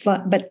responsible.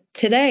 But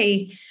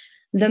today,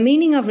 the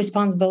meaning of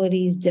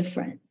responsibility is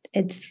different.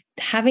 It's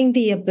having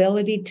the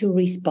ability to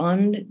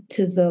respond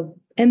to the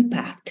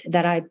impact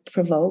that I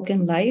provoke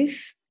in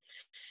life.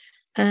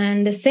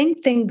 And the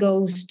same thing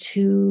goes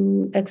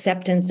to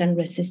acceptance and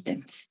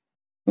resistance.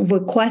 If we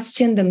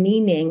question the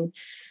meaning,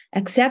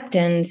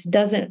 acceptance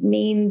doesn't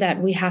mean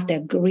that we have to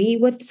agree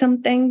with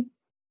something.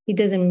 It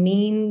doesn't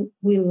mean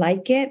we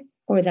like it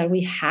or that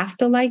we have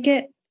to like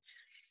it.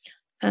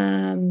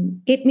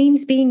 It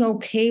means being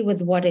okay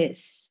with what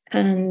is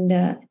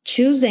and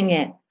choosing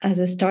it as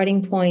a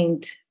starting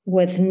point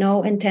with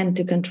no intent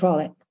to control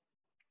it.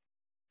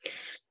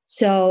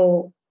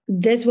 So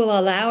this will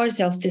allow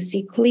ourselves to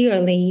see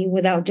clearly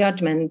without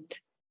judgment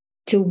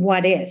to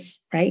what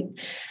is, right?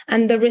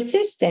 And the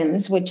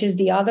resistance, which is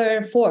the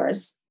other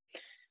force,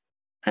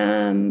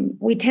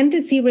 we tend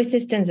to see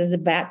resistance as a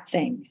bad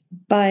thing,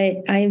 but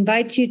I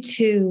invite you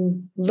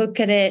to look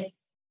at it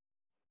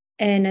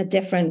in a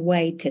different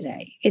way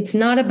today. It's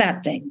not a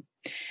bad thing.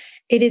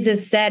 It is a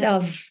set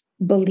of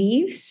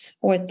beliefs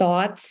or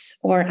thoughts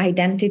or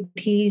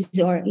identities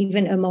or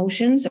even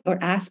emotions or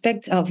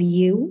aspects of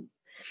you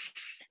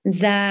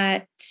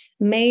that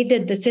made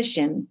a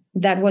decision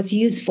that was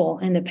useful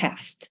in the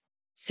past.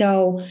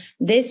 So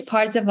these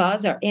parts of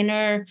us, our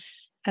inner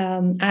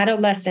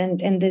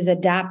adolescent in this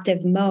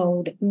adaptive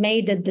mode,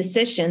 made a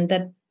decision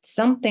that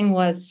something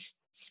was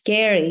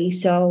scary.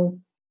 So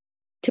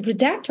to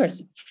protect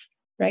herself,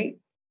 right?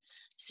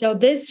 So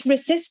this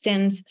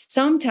resistance,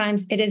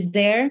 sometimes it is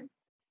there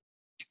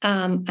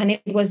and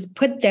it was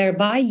put there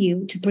by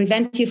you to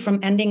prevent you from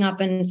ending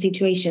up in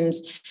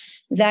situations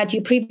that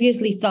you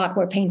previously thought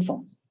were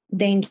painful.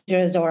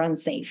 dangerous or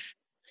unsafe.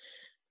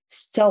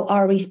 So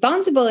our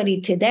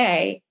responsibility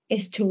today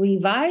is to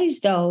revise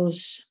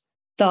those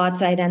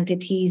thoughts,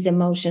 identities,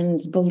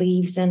 emotions,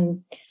 beliefs,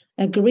 and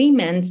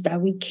agreements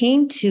that we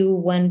came to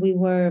when we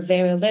were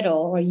very little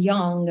or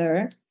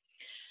younger,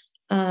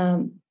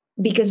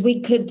 because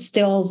we could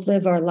still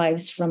live our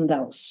lives from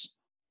those.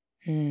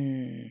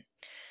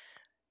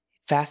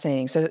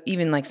 Fascinating. So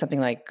even like something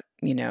like,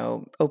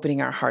 opening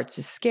our hearts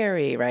is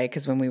scary, right?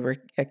 Because when we were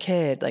a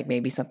kid, like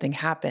maybe something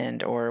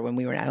happened, or when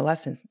we were an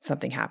adolescent,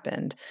 something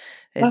happened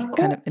is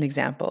kind of an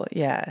example.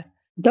 Yeah.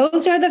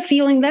 Those are the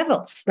feeling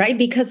levels, right?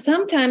 Because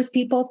sometimes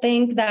people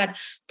think that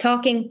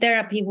talking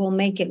therapy will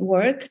make it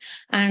work.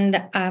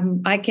 And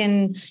I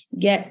can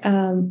get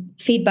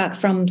feedback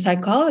from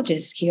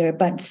psychologists here,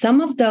 but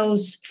some of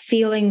those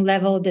feeling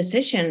level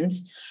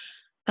decisions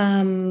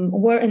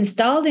were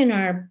installed in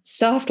our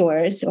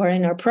softwares or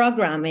in our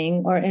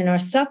programming or in our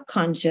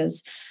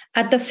subconscious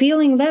at the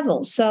feeling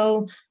level.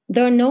 So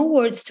there are no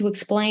words to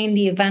explain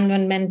the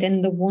abandonment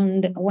in the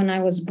wound when I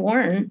was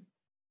born,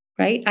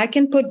 right? I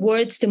can put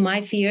words to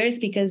my fears,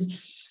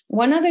 because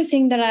one other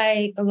thing that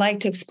I like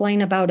to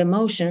explain about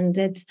emotions,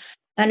 it's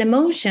an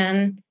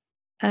emotion.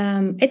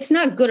 It's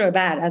not good or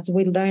bad as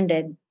we learned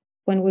it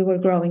when we were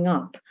growing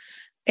up.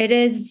 It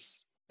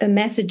is a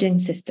messaging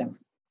system.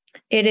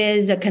 It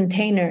is a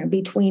container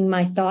between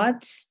my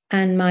thoughts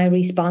and my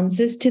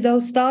responses to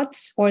those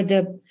thoughts or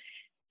the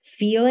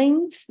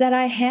feelings that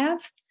I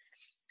have.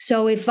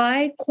 So if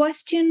I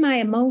question my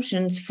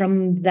emotions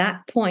from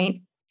that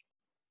point,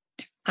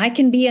 I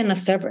can be an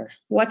observer.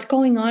 What's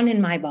going on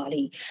in my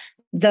body?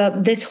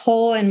 This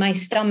hole in my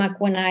stomach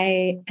when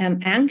I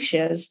am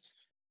anxious.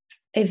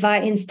 If I,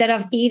 instead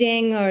of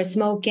eating or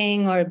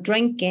smoking or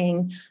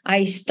drinking,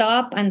 I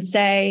stop and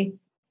say,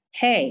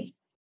 hey,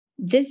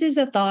 this is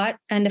a thought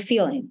and a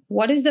feeling.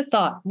 What is the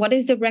thought? What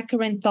is the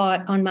recurrent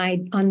thought on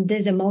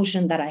this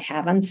emotion that I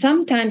have? And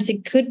sometimes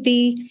it could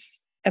be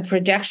a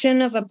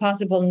projection of a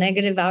possible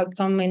negative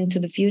outcome into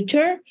the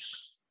future,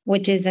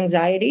 which is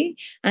anxiety.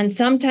 And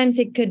sometimes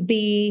it could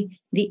be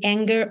the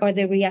anger or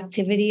the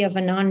reactivity of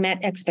an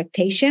unmet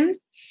expectation.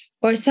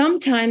 Or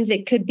sometimes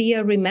it could be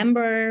a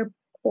remember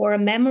or a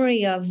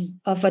memory of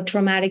a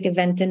traumatic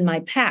event in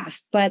my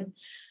past. But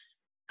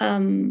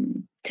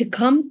to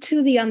come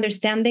to the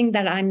understanding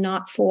that I'm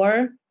not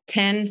 4,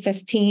 10,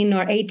 15,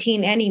 or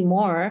 18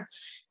 anymore,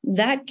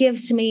 that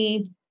gives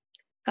me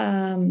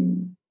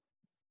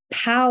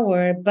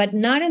power, but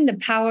not in the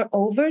power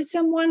over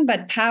someone,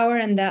 but power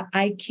in the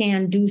I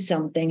can do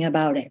something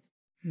about it.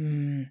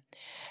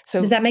 So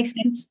does that make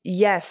sense?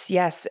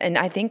 Yes. And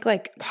I think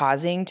like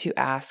pausing to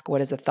ask what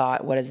is a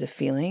thought, what is a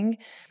feeling,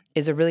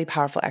 is a really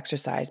powerful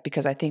exercise,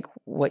 because I think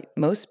what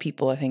most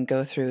people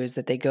go through is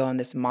that they go on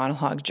this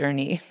monologue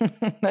journey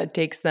that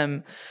takes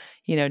them,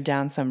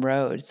 down some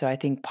road. So I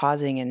think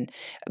pausing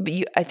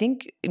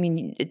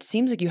it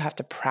seems like you have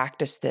to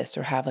practice this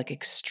or have like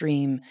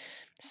extreme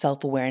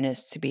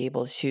self-awareness to be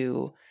able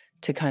to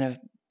kind of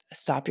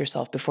stop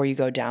yourself before you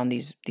go down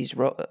these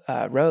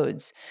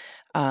roads.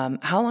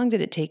 How long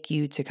did it take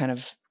you to kind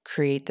of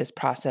create this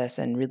process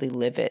and really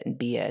live it and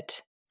be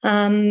it?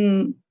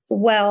 Thank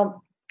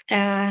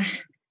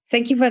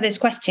you for this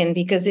question,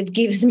 because it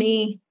gives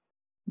me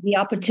the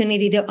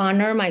opportunity to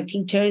honor my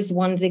teachers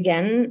once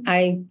again.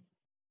 I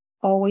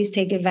always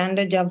take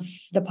advantage of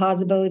the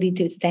possibility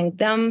to thank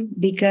them,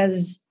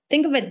 because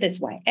think of it this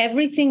way.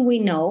 Everything we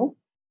know,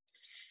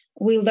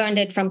 we learned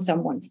it from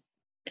someone,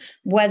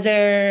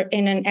 whether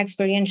in an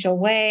experiential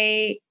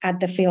way at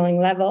the feeling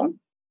level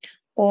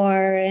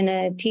or in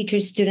a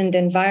teacher-student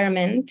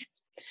environment.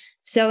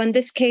 So in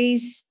this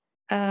case,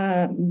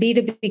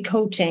 B2B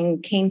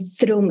coaching came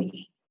through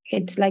me.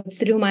 It's like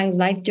through my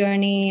life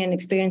journey and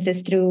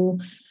experiences through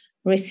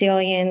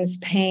resilience,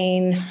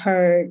 pain,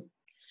 hurt.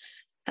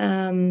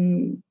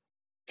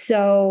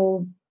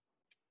 So,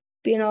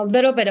 a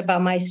little bit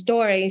about my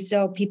story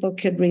so people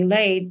could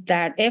relate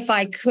that if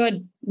I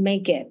could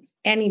make it,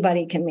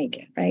 anybody can make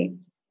it, right?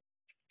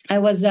 I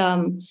was,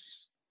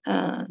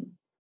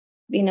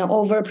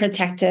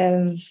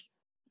 overprotective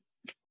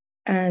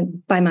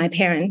by my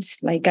parents.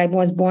 Like, I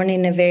was born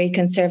in a very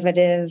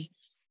conservative,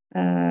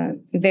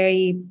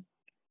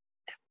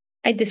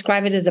 I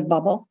describe it as a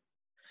bubble.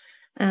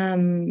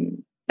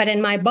 But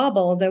in my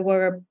bubble, there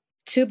were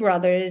 2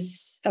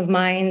 brothers of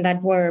mine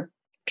that were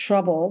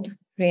troubled.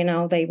 They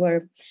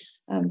were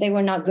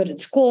not good at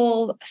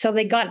school, so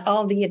they got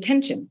all the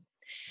attention.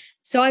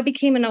 So I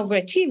became an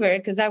overachiever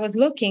because I was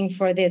looking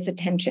for this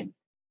attention.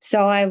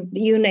 So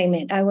you name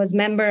it, I was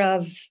member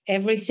of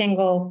every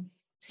single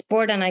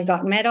sport, and I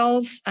got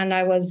medals, and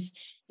I was,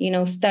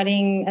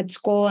 studying at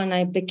school, and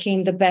I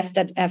became the best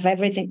of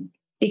everything,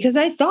 because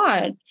I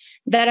thought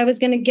that I was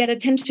going to get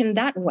attention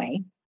that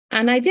way,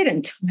 and I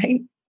didn't,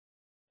 right?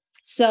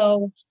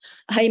 So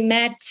I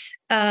met,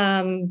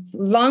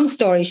 long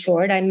story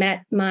short, I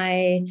met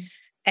my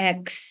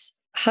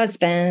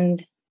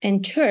ex-husband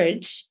in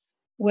church,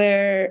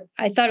 where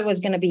I thought it was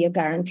going to be a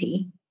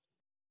guarantee.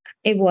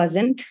 It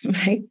wasn't,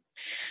 right?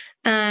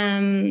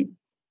 And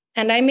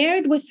And I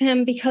married with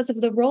him because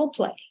of the role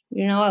play.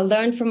 I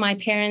learned from my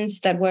parents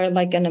that we're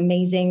like an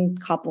amazing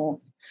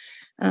couple.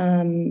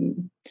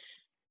 And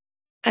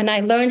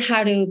I learned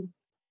how to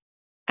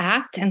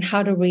act and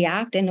how to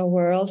react in a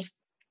world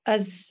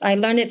as I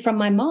learned it from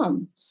my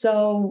mom.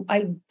 So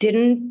I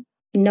didn't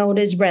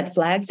notice red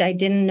flags. I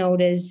didn't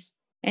notice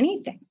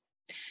anything.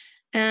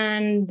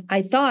 And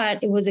I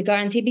thought it was a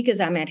guarantee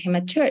because I met him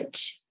at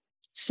church.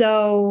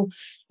 So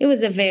it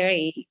was a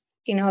very,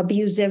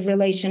 abusive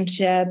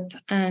relationship.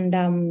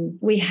 And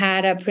we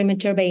had a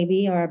premature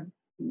baby. Our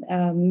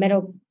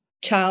middle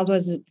child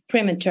was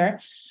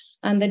premature.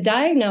 And the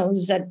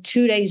diagnosis at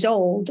 2 days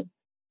old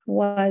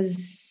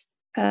was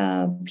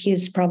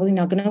he's probably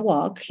not going to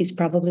walk. He's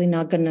probably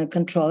not going to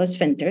control his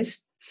sphincters.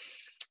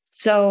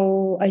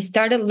 So I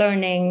started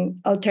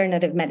learning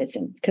alternative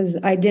medicine because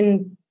I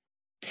didn't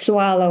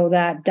swallow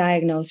that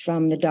diagnosis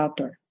from the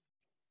doctor.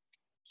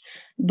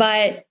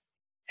 But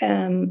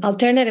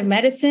alternative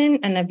medicine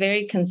and a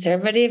very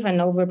conservative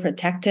and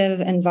overprotective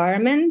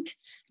environment,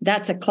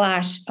 that's a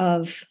clash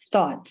of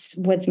thoughts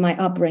with my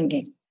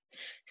upbringing.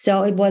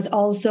 So it was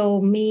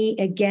also me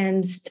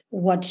against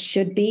what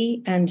should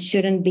be and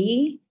shouldn't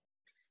be.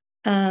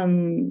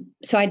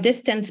 So I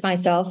distanced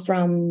myself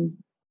from,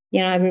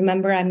 I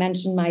remember I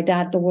mentioned my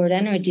dad the word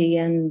energy,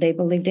 and they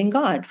believed in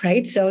God,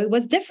 right? So it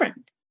was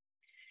different.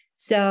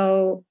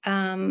 So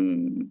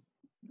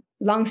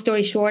long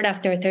story short,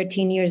 after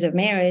 13 years of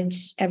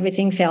marriage,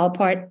 everything fell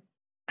apart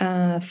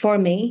for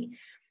me.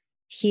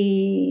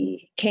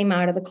 He came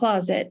out of the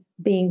closet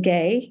being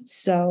gay.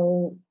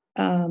 So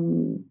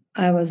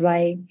I was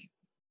like,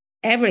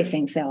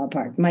 everything fell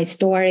apart. My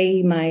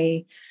story,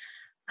 my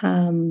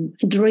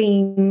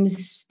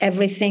dreams,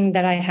 everything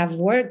that I have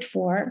worked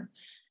for.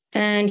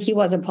 And he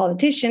was a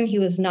politician. He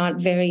was not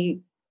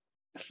very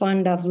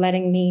fond of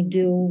letting me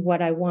do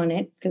what I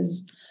wanted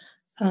because,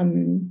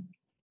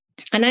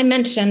 and I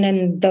mentioned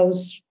in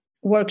those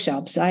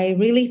workshops, I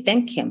really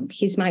thank him.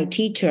 He's my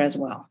teacher as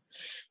well,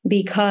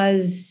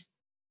 because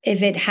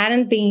if it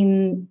hadn't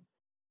been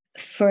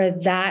for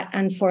that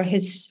and for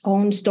his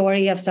own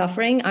story of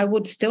suffering, I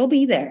would still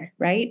be there,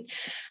 right?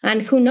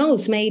 And who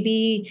knows,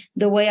 maybe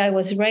the way I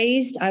was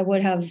raised, I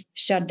would have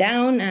shut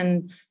down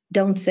and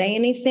don't say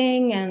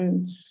anything.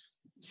 And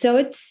so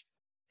it's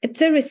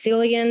the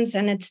resilience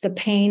and it's the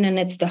pain and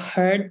it's the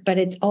hurt, but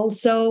it's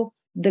also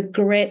the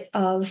grit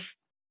of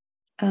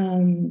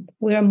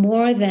we're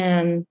more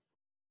than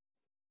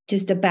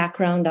just a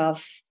background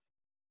of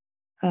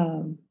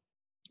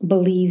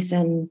beliefs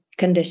and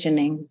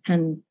conditioning,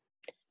 and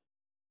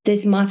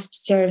this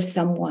must serve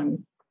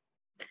someone.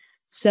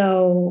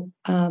 So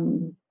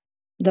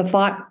the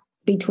fight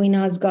between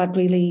us got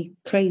really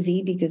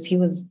crazy because he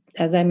was,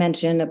 as I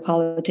mentioned, a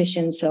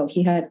politician. So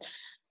he had,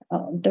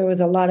 there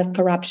was a lot of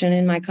corruption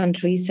in my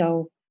country.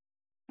 So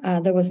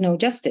there was no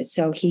justice.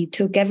 So he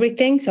took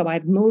everything. So I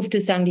moved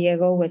to San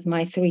Diego with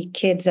my 3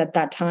 kids at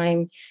that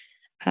time,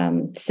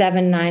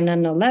 7, 9,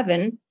 and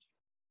 11.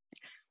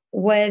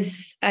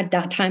 With, at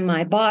that time,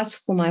 my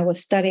boss, whom I was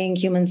studying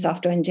human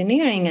software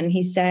engineering. And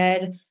he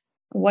said,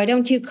 why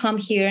don't you come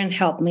here and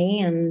help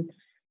me and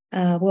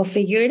we'll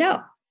figure it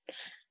out.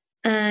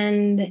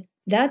 And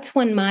that's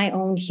when my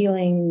own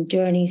healing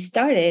journey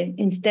started.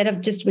 Instead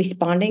of just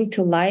responding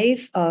to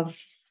life of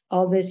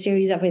all this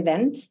series of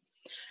events,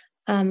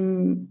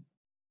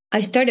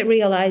 I started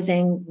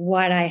realizing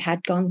what I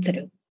had gone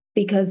through.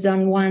 Because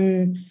on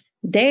one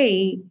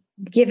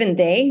given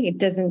day,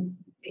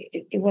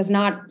 it was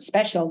not a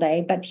special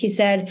day, but he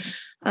said,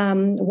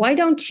 why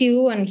don't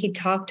you, and he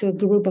talked to a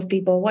group of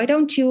people, why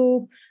don't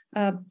you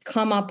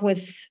come up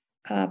with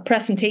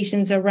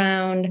presentations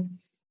around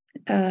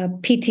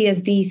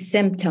PTSD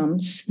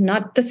symptoms,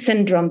 not the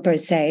syndrome per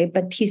se,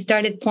 but he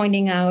started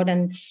pointing out,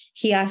 and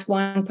he asked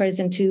one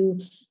person to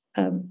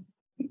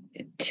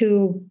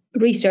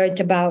research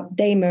about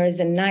daymars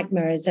and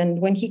nightmares. And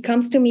when he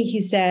comes to me,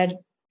 he said,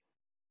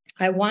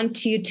 I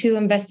want you to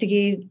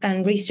investigate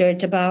and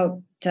research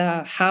about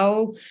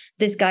how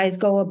these guys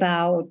go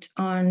about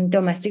on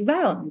domestic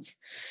violence.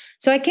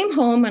 So I came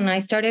home and I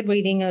started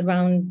reading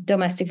around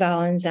domestic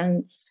violence,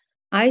 and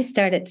I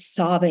started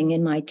sobbing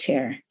in my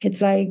chair. It's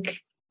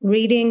like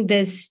reading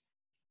this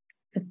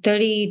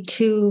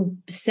 32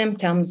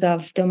 symptoms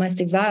of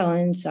domestic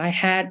violence. I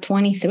had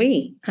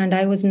 23 and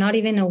I was not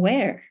even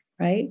aware,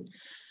 right?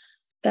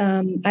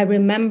 I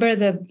remember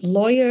the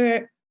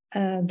lawyer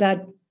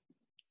that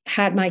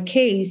had my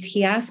case,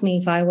 he asked me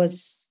if I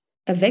was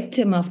a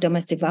victim of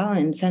domestic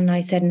violence, and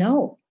I said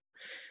no.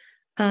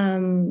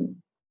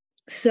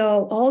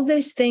 So all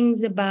these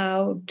things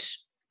about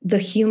the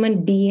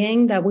human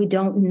being that we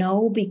don't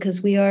know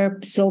because we are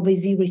so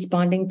busy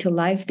responding to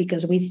life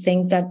because we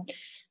think that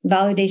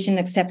validation,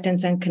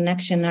 acceptance, and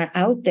connection are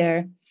out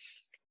there,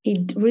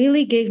 it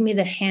really gave me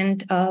the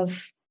hint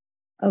of,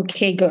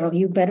 okay, girl,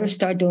 you better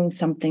start doing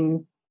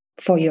something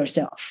for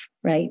yourself,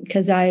 right?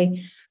 Because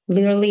I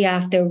literally,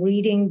 after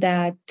reading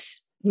that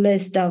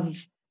list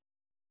of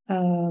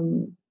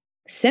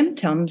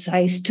symptoms,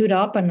 I stood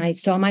up and I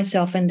saw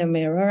myself in the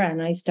mirror and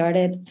I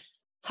started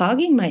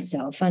hugging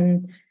myself.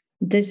 And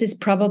this is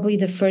probably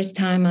the first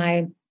time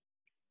I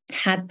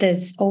had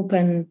this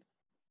open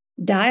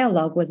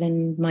dialogue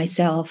within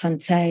myself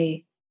and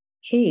say,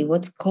 hey,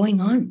 what's going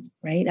on,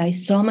 right? I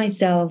saw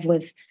myself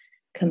with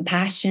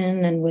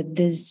compassion and with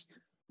this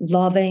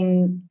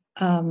loving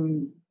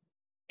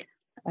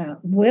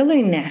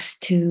willingness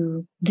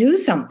to do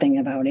something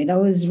about it. I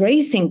was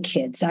raising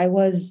kids. I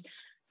was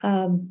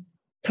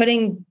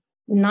putting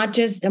not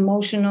just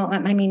emotional,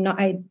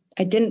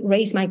 I didn't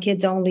raise my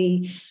kids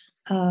only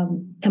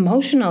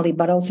emotionally,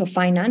 but also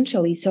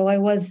financially. So I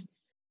was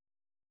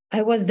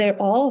there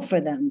all for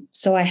them.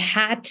 So I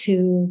had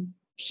to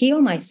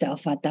heal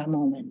myself at that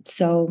moment.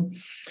 So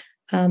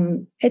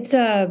it's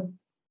a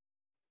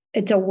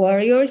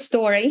warrior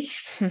story,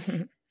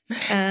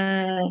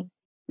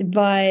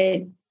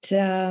 but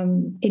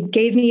it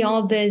gave me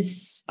all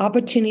these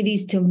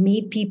opportunities to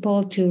meet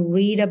people, to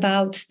read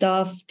about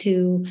stuff,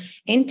 to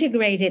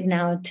integrate it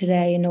now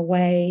today in a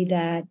way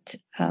that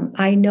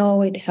I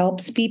know it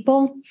helps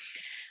people,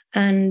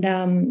 and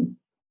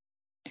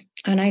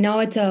I know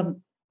it's a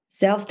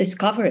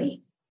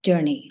self-discovery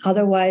journey.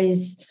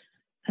 Otherwise,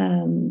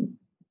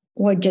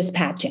 we're just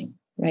patching,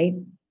 right?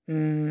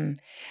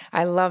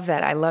 I love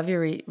that. I love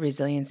your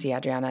resiliency,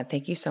 Adriana.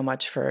 Thank you so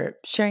much for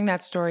sharing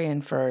that story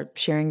and for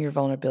sharing your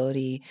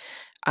vulnerability.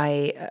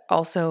 I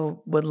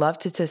also would love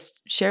to just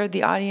share with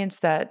the audience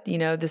that,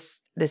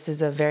 this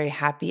is a very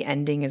happy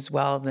ending as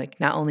well. Like,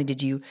 not only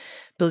did you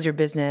build your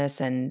business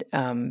and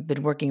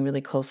been working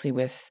really closely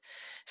with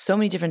so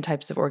many different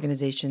types of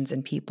organizations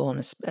and people,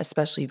 and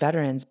especially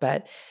veterans,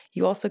 but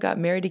you also got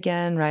married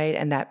again, right?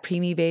 And that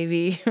preemie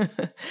baby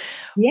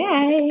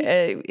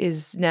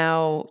is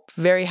now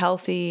very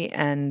healthy.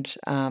 And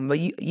but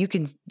you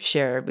can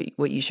share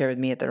what you shared with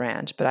me at the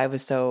ranch. But I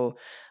was so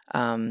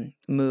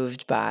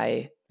moved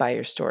by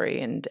your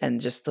story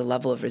and just the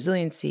level of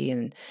resiliency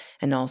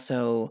and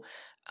also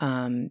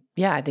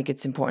I think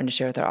it's important to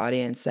share with our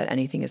audience that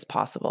anything is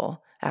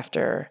possible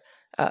after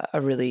a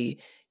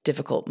really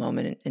difficult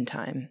moment in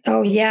time.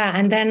 Oh, yeah.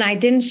 And then I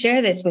didn't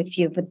share this with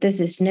you, but this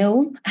is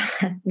new.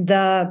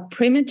 The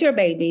premature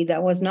baby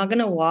that was not going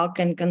to walk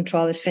and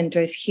control his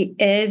sphincters, he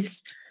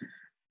is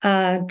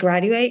a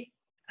graduate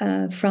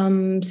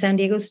from San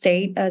Diego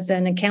State as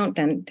an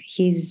accountant.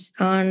 He's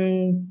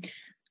on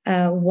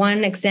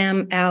one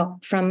exam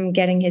out from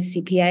getting his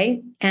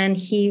CPA, and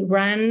he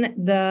ran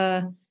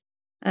the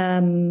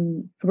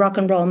rock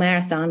and roll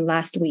marathon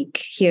last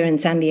week here in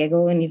San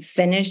Diego, and he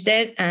finished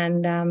it.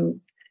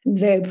 And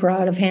very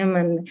proud of him.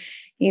 And,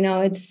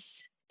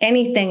 it's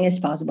anything is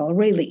possible,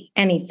 really,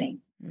 anything.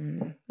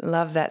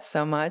 Love that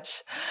so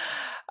much.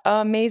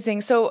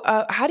 Amazing. So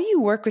how do you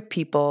work with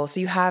people?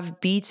 So you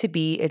have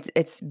B2B,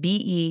 it's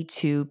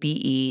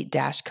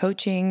BE2BE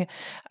coaching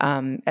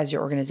as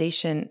your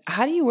organization.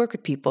 How do you work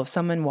with people? If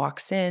someone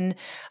walks in,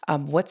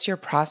 what's your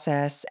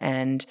process,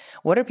 and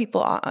what are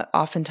people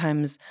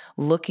oftentimes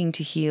looking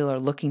to heal or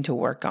looking to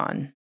work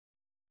on?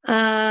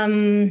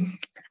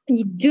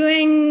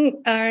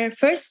 During our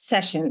first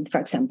session, for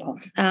example,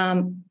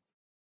 I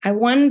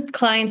want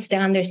clients to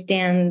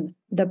understand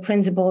the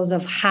principles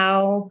of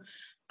how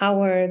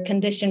our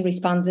conditioned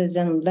responses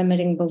and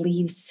limiting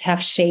beliefs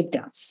have shaped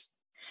us,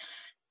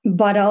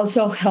 but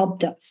also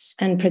helped us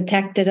and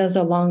protected us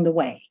along the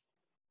way.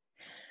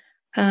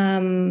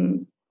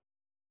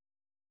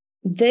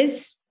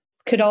 This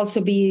could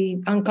also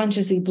be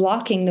unconsciously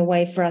blocking the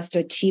way for us to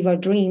achieve our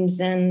dreams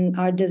and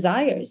our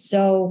desires.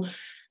 So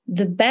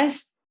the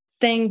best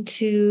thing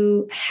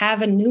to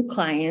have a new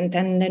client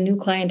and a new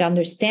client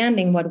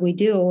understanding what we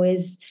do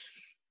is,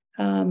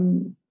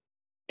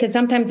 because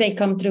sometimes they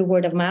come through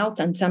word of mouth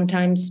and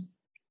sometimes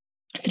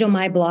through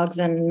my blogs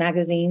and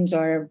magazines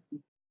or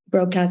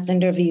broadcast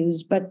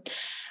interviews. But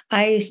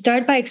I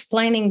start by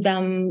explaining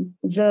them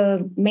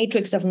the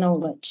matrix of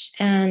knowledge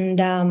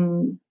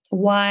and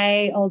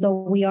why,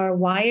 although we are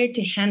wired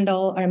to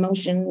handle our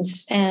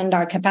emotions and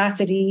our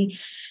capacity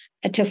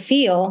to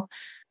feel,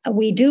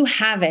 we do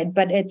have it,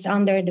 but it's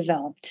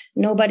underdeveloped.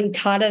 Nobody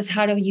taught us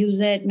how to use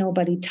it.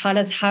 Nobody taught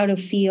us how to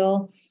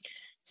feel.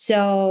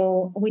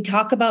 So we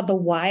talk about the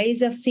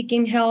whys of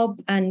seeking help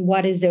and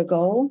what is their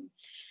goal.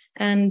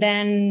 And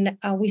then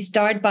we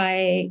start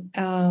by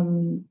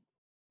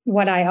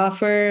what I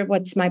offer,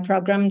 what's my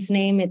program's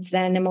name. It's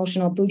an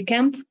emotional boot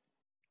camp,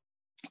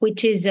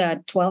 which is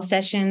a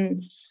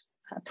 12-session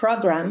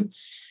program.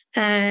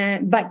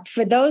 But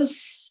for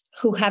those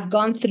who have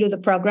gone through the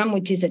program,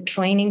 which is a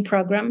training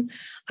program,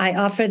 I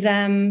offer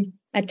them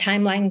a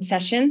timeline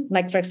session.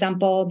 Like, for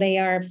example, they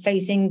are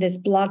facing this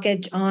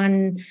blockage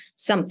on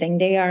something.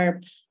 They are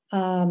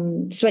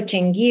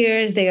switching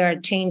gears. They are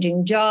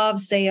changing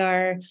jobs.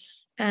 And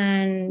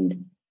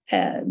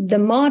the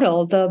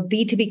model, the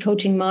B2B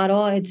coaching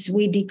model,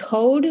 we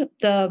decode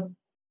the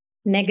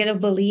negative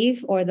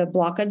belief or the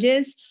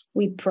blockages.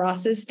 We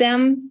process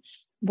them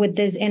with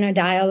this inner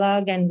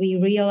dialogue, and we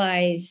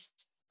realize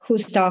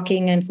who's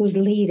talking and who's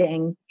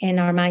leading in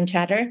our mind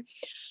chatter.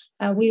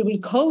 We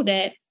recode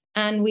it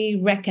and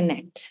we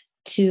reconnect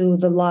to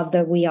the love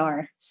that we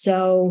are.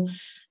 So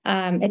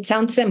It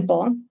sounds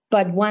simple,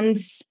 but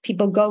once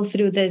people go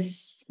through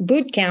this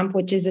boot camp,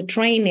 which is a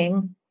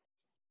training,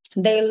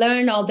 they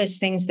learn all these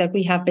things that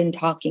we have been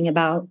talking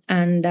about.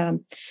 And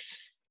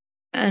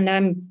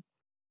I'm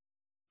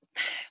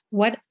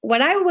what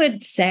I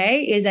would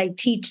say is I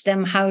teach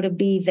them how to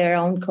be their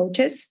own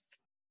coaches,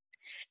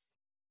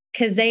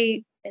 because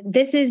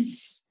this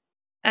is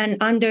an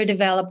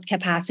underdeveloped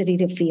capacity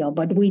to feel,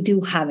 but we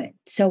do have it.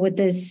 So with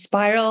this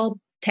spiral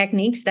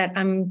techniques that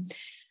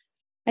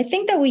I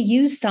think that we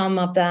used some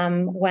of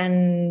them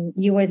when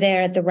you were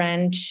there at the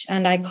ranch,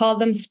 and I call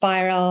them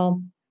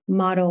spiral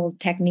model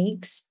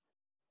techniques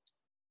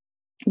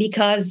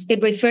because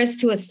it refers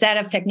to a set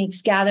of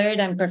techniques gathered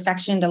and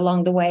perfectioned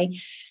along the way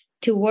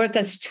to work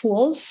as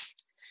tools,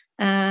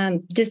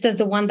 just as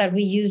the one that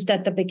we used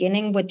at the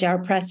beginning with our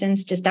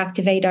presence, just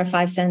activate our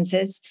five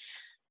senses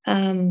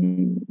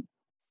and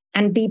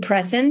be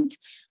present.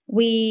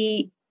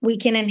 We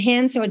can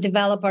enhance or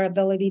develop our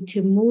ability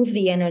to move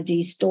the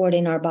energy stored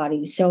in our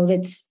bodies. So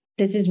this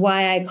is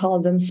why I call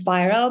them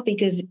spiral,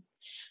 because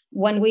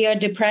when we are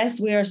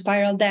depressed, we are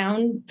spiral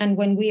down. And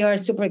when we are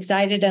super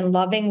excited and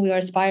loving, we are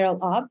spiral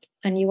up.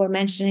 And you were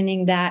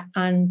mentioning that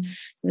on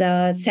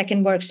the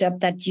second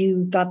workshop that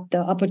you got the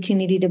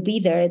opportunity to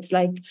be there. It's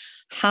like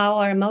how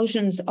our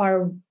emotions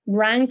are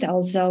ranked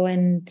also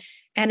in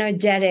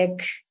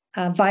energetic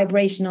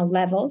vibrational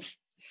levels.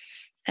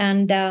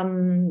 And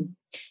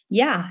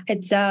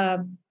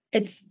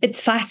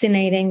it's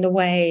fascinating the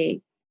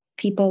way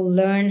people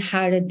learn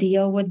how to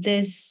deal with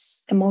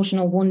this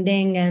emotional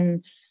wounding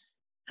and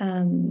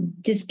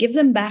just give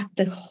them back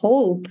the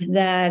hope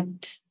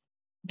that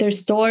their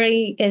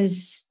story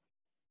is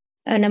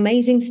an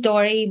amazing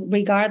story,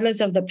 regardless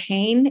of the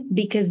pain,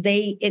 because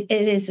it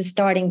is a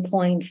starting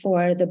point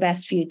for the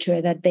best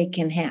future that they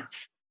can have.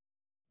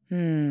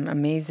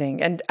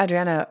 Amazing. And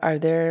Adriana, are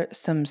there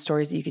some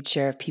stories that you could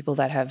share of people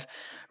that have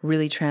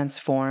really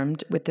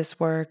transformed with this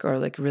work or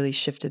like really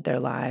shifted their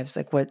lives?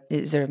 Like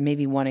is there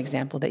maybe one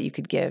example that you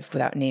could give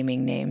without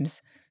naming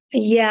names?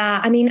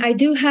 Yeah, I mean, I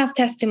do have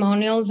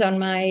testimonials on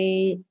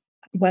my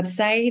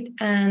website,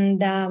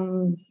 and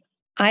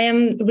I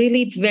am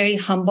really very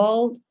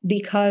humble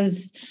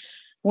because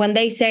when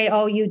they say,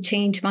 "Oh, you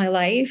changed my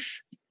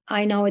life,"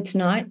 I know it's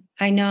not.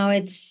 I know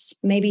it's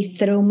maybe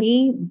through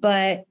me,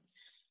 but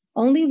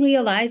only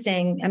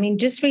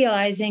just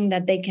realizing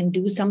that they can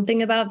do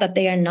something about that,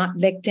 they are not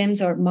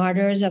victims or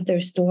martyrs of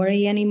their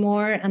story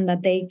anymore, and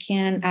that they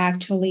can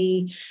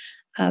actually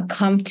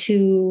come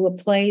to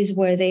a place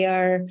where they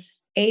are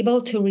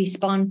able to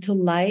respond to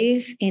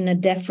life in a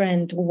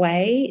different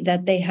way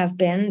that they have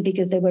been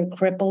because they were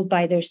crippled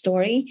by their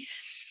story.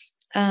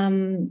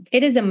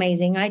 It is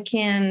amazing. I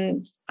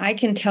can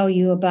tell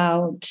you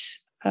about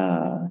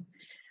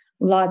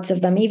lots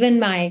of them. Even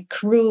my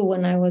crew,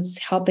 when I was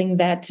helping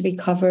vets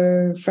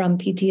recover from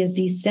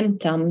PTSD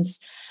symptoms,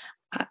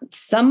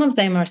 some of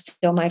them are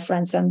still my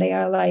friends, and they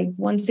are like,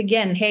 once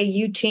again, "Hey,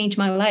 you changed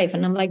my life."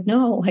 And I'm like,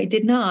 "No, I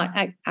did not.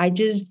 I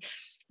just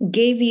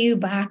gave you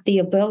back the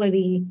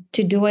ability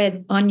to do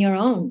it on your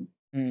own."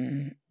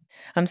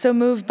 I'm so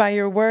moved by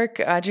your work,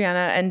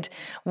 Adriana. And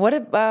what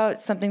about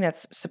something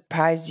that's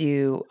surprised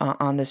you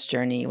on this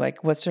journey?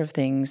 Like what sort of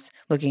things,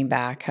 looking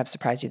back, have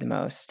surprised you the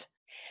most?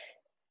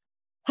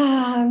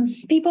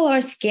 People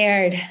are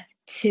scared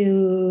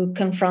to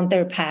confront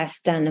their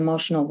past and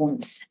emotional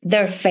wounds.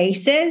 Their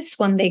faces,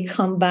 when they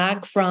come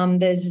back from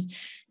this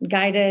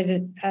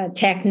guided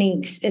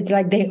techniques, it's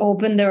like they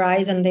open their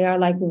eyes and they are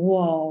like,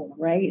 whoa,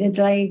 right? It's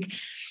like,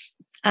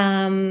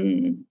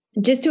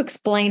 just to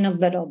explain a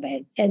little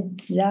bit,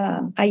 it's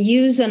I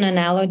use an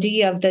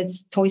analogy of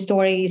this Toy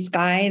Story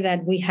sky,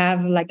 that we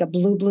have like a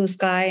blue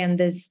sky and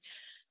this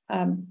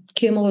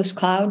cumulus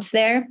clouds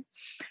there.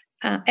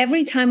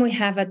 Every time we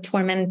have a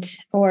torment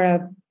or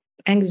a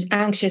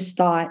anxious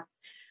thought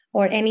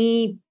or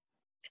any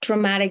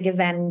traumatic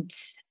event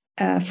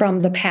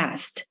from the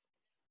past,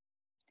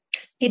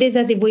 it is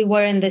as if we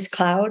were in this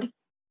cloud.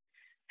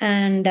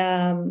 And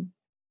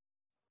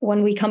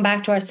when we come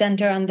back to our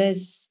center on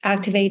this,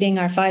 activating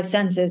our five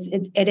senses,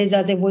 it is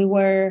as if we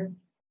were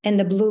in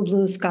the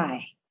blue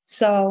sky.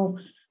 So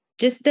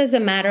just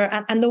doesn't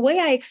matter. And the way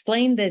I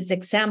explain these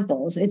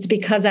examples, it's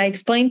because I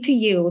explained to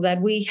you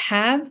that we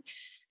have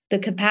the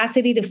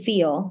capacity to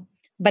feel,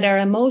 but our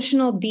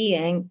emotional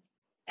being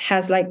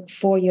has like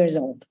 4 years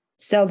old.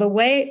 So the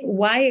why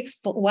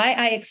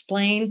I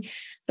explain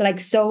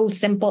like so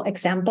simple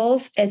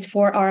examples is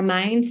for our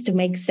minds to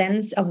make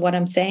sense of what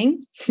I'm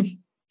saying.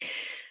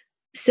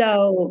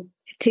 So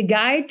to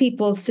guide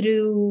people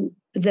through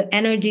the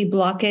energy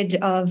blockage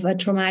of a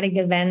traumatic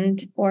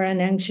event or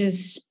an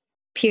anxious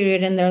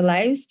period in their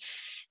lives,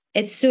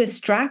 it's to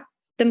extract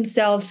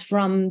themselves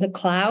from the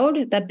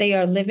cloud that they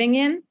are living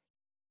in,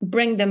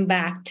 bring them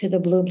back to the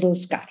blue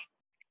sky.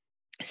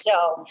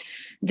 So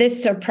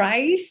this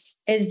surprise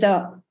is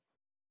the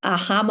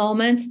aha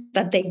moments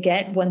that they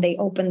get when they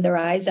open their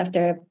eyes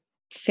after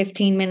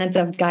 15 minutes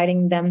of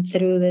guiding them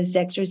through these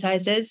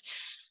exercises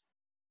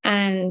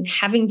and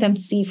having them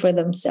see for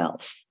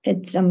themselves.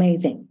 It's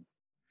amazing.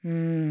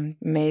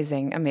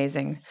 Amazing,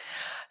 amazing.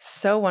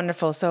 So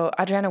wonderful. So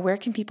Adriana, where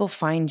can people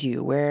find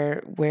you?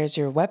 Where's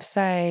your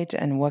website,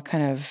 and what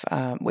kind of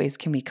ways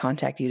can we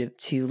contact you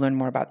to learn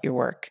more about your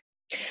work?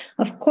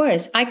 Of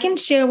course, I can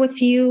share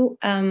with you.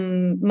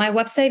 My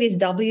website is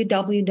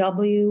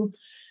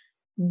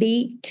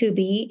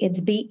www.B2B. It's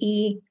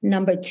BE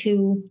number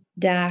 2-BE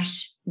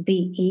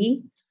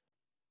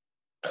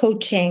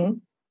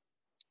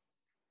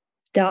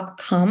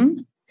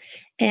coaching.com.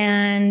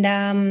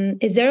 And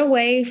is there a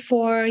way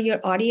for your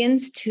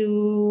audience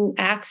to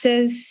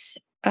access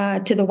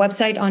to the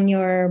website on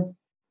your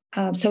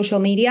social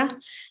media?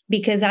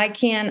 Because I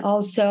can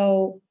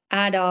also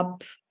add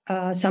up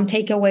some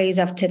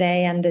takeaways of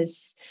today and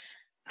this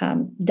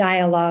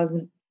dialogue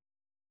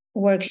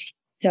worksheet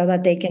so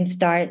that they can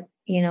start,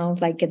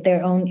 like get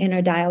their own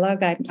inner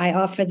dialogue. I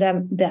offer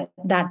them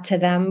that to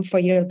them for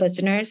your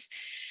listeners.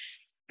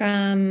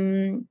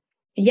 And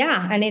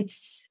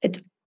it's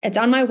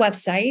on my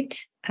website.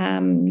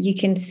 You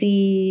can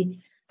see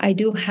I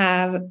do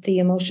have the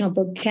emotional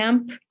boot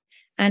camp.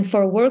 And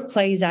for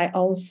workplace, I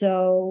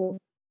also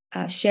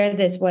share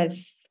this with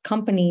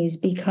companies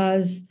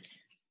because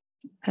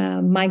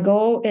my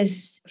goal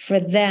is for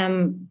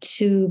them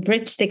to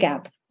bridge the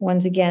gap,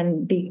 once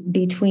again,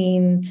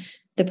 between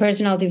the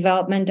personal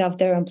development of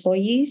their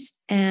employees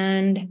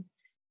and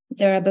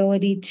their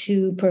ability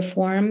to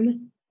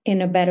perform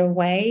in a better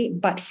way,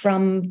 but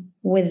from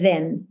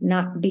within,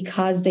 not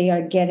because they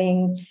are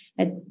getting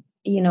a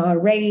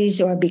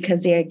raise or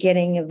because they are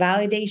getting a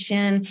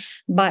validation,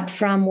 but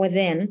from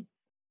within.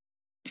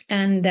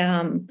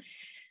 And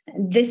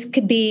this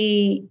could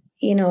be,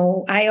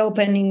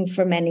 eye-opening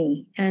for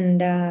many,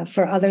 and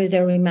for others,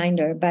 a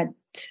reminder. But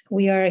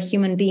we are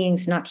human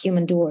beings, not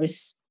human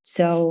doers.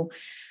 So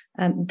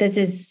this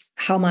is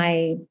how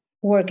my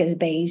work is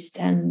based.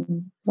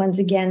 And once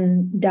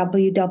again,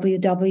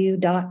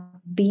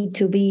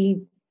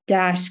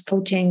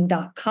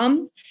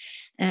 www.b2b-coaching.com.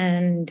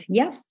 And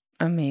yeah.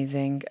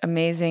 Amazing.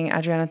 Amazing.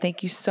 Adriana,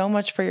 thank you so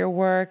much for your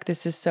work.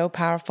 This is so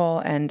powerful.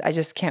 And I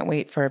just can't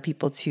wait for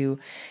people to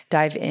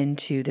dive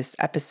into this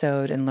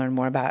episode and learn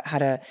more about how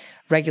to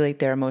regulate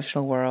their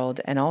emotional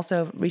world and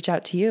also reach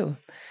out to you.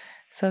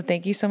 So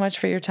thank you so much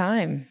for your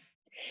time.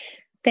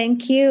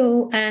 Thank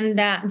you. And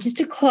just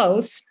to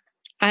close,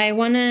 I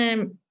want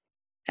to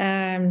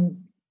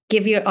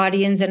give your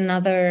audience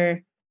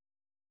another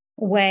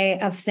way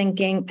of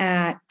thinking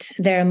at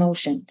their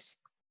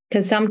emotions,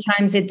 because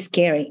sometimes it's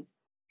scary.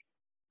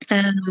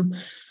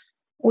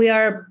 We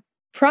are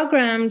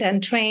programmed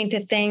and trained to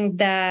think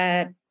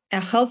that a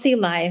healthy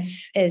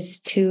life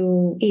is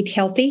to eat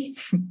healthy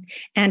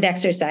and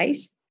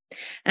exercise.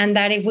 And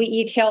that if we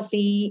eat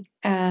healthy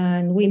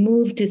and we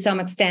move to some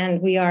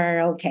extent, we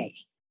are okay.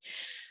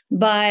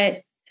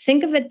 But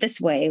think of it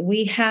this way.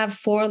 We have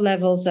 4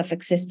 levels of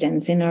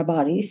existence in our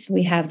bodies.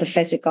 We have the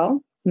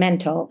physical,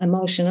 mental,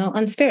 emotional,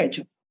 and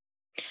spiritual.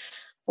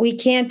 We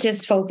can't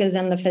just focus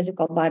on the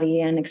physical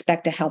body and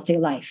expect a healthy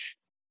life.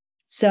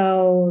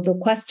 So the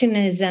question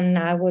is, and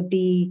I would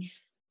be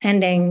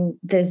ending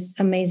this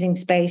amazing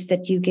space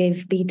that you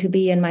gave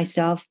B2B and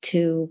myself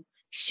to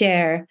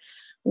share,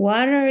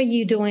 what are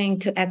you doing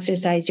to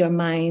exercise your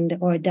mind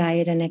or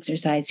diet and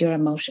exercise your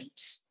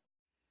emotions?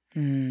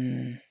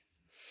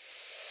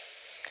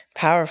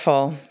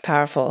 Powerful,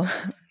 powerful.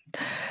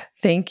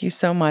 Thank you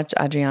so much,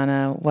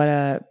 Adriana. What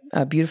a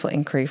beautiful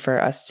inquiry for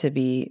us to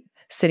be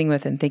sitting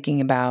with and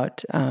thinking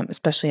about,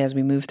 especially as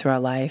we move through our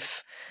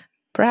life,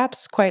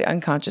 perhaps quite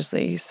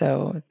unconsciously.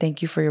 So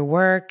thank you for your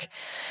work.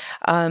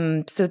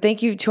 So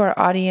thank you to our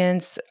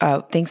audience.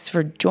 Thanks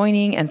for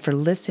joining and for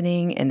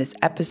listening. In this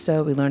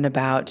episode, we learned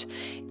about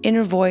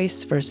inner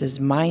voice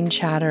versus mind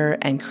chatter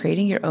and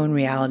creating your own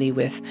reality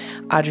with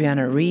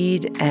Adriana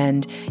Reed.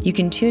 And you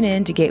can tune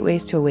in to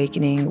Gateways to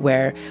Awakening,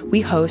 where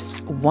we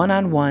host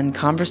one-on-one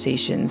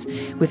conversations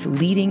with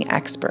leading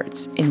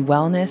experts in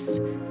wellness,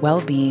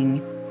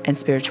 well-being, and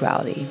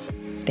spirituality.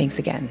 Thanks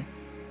again.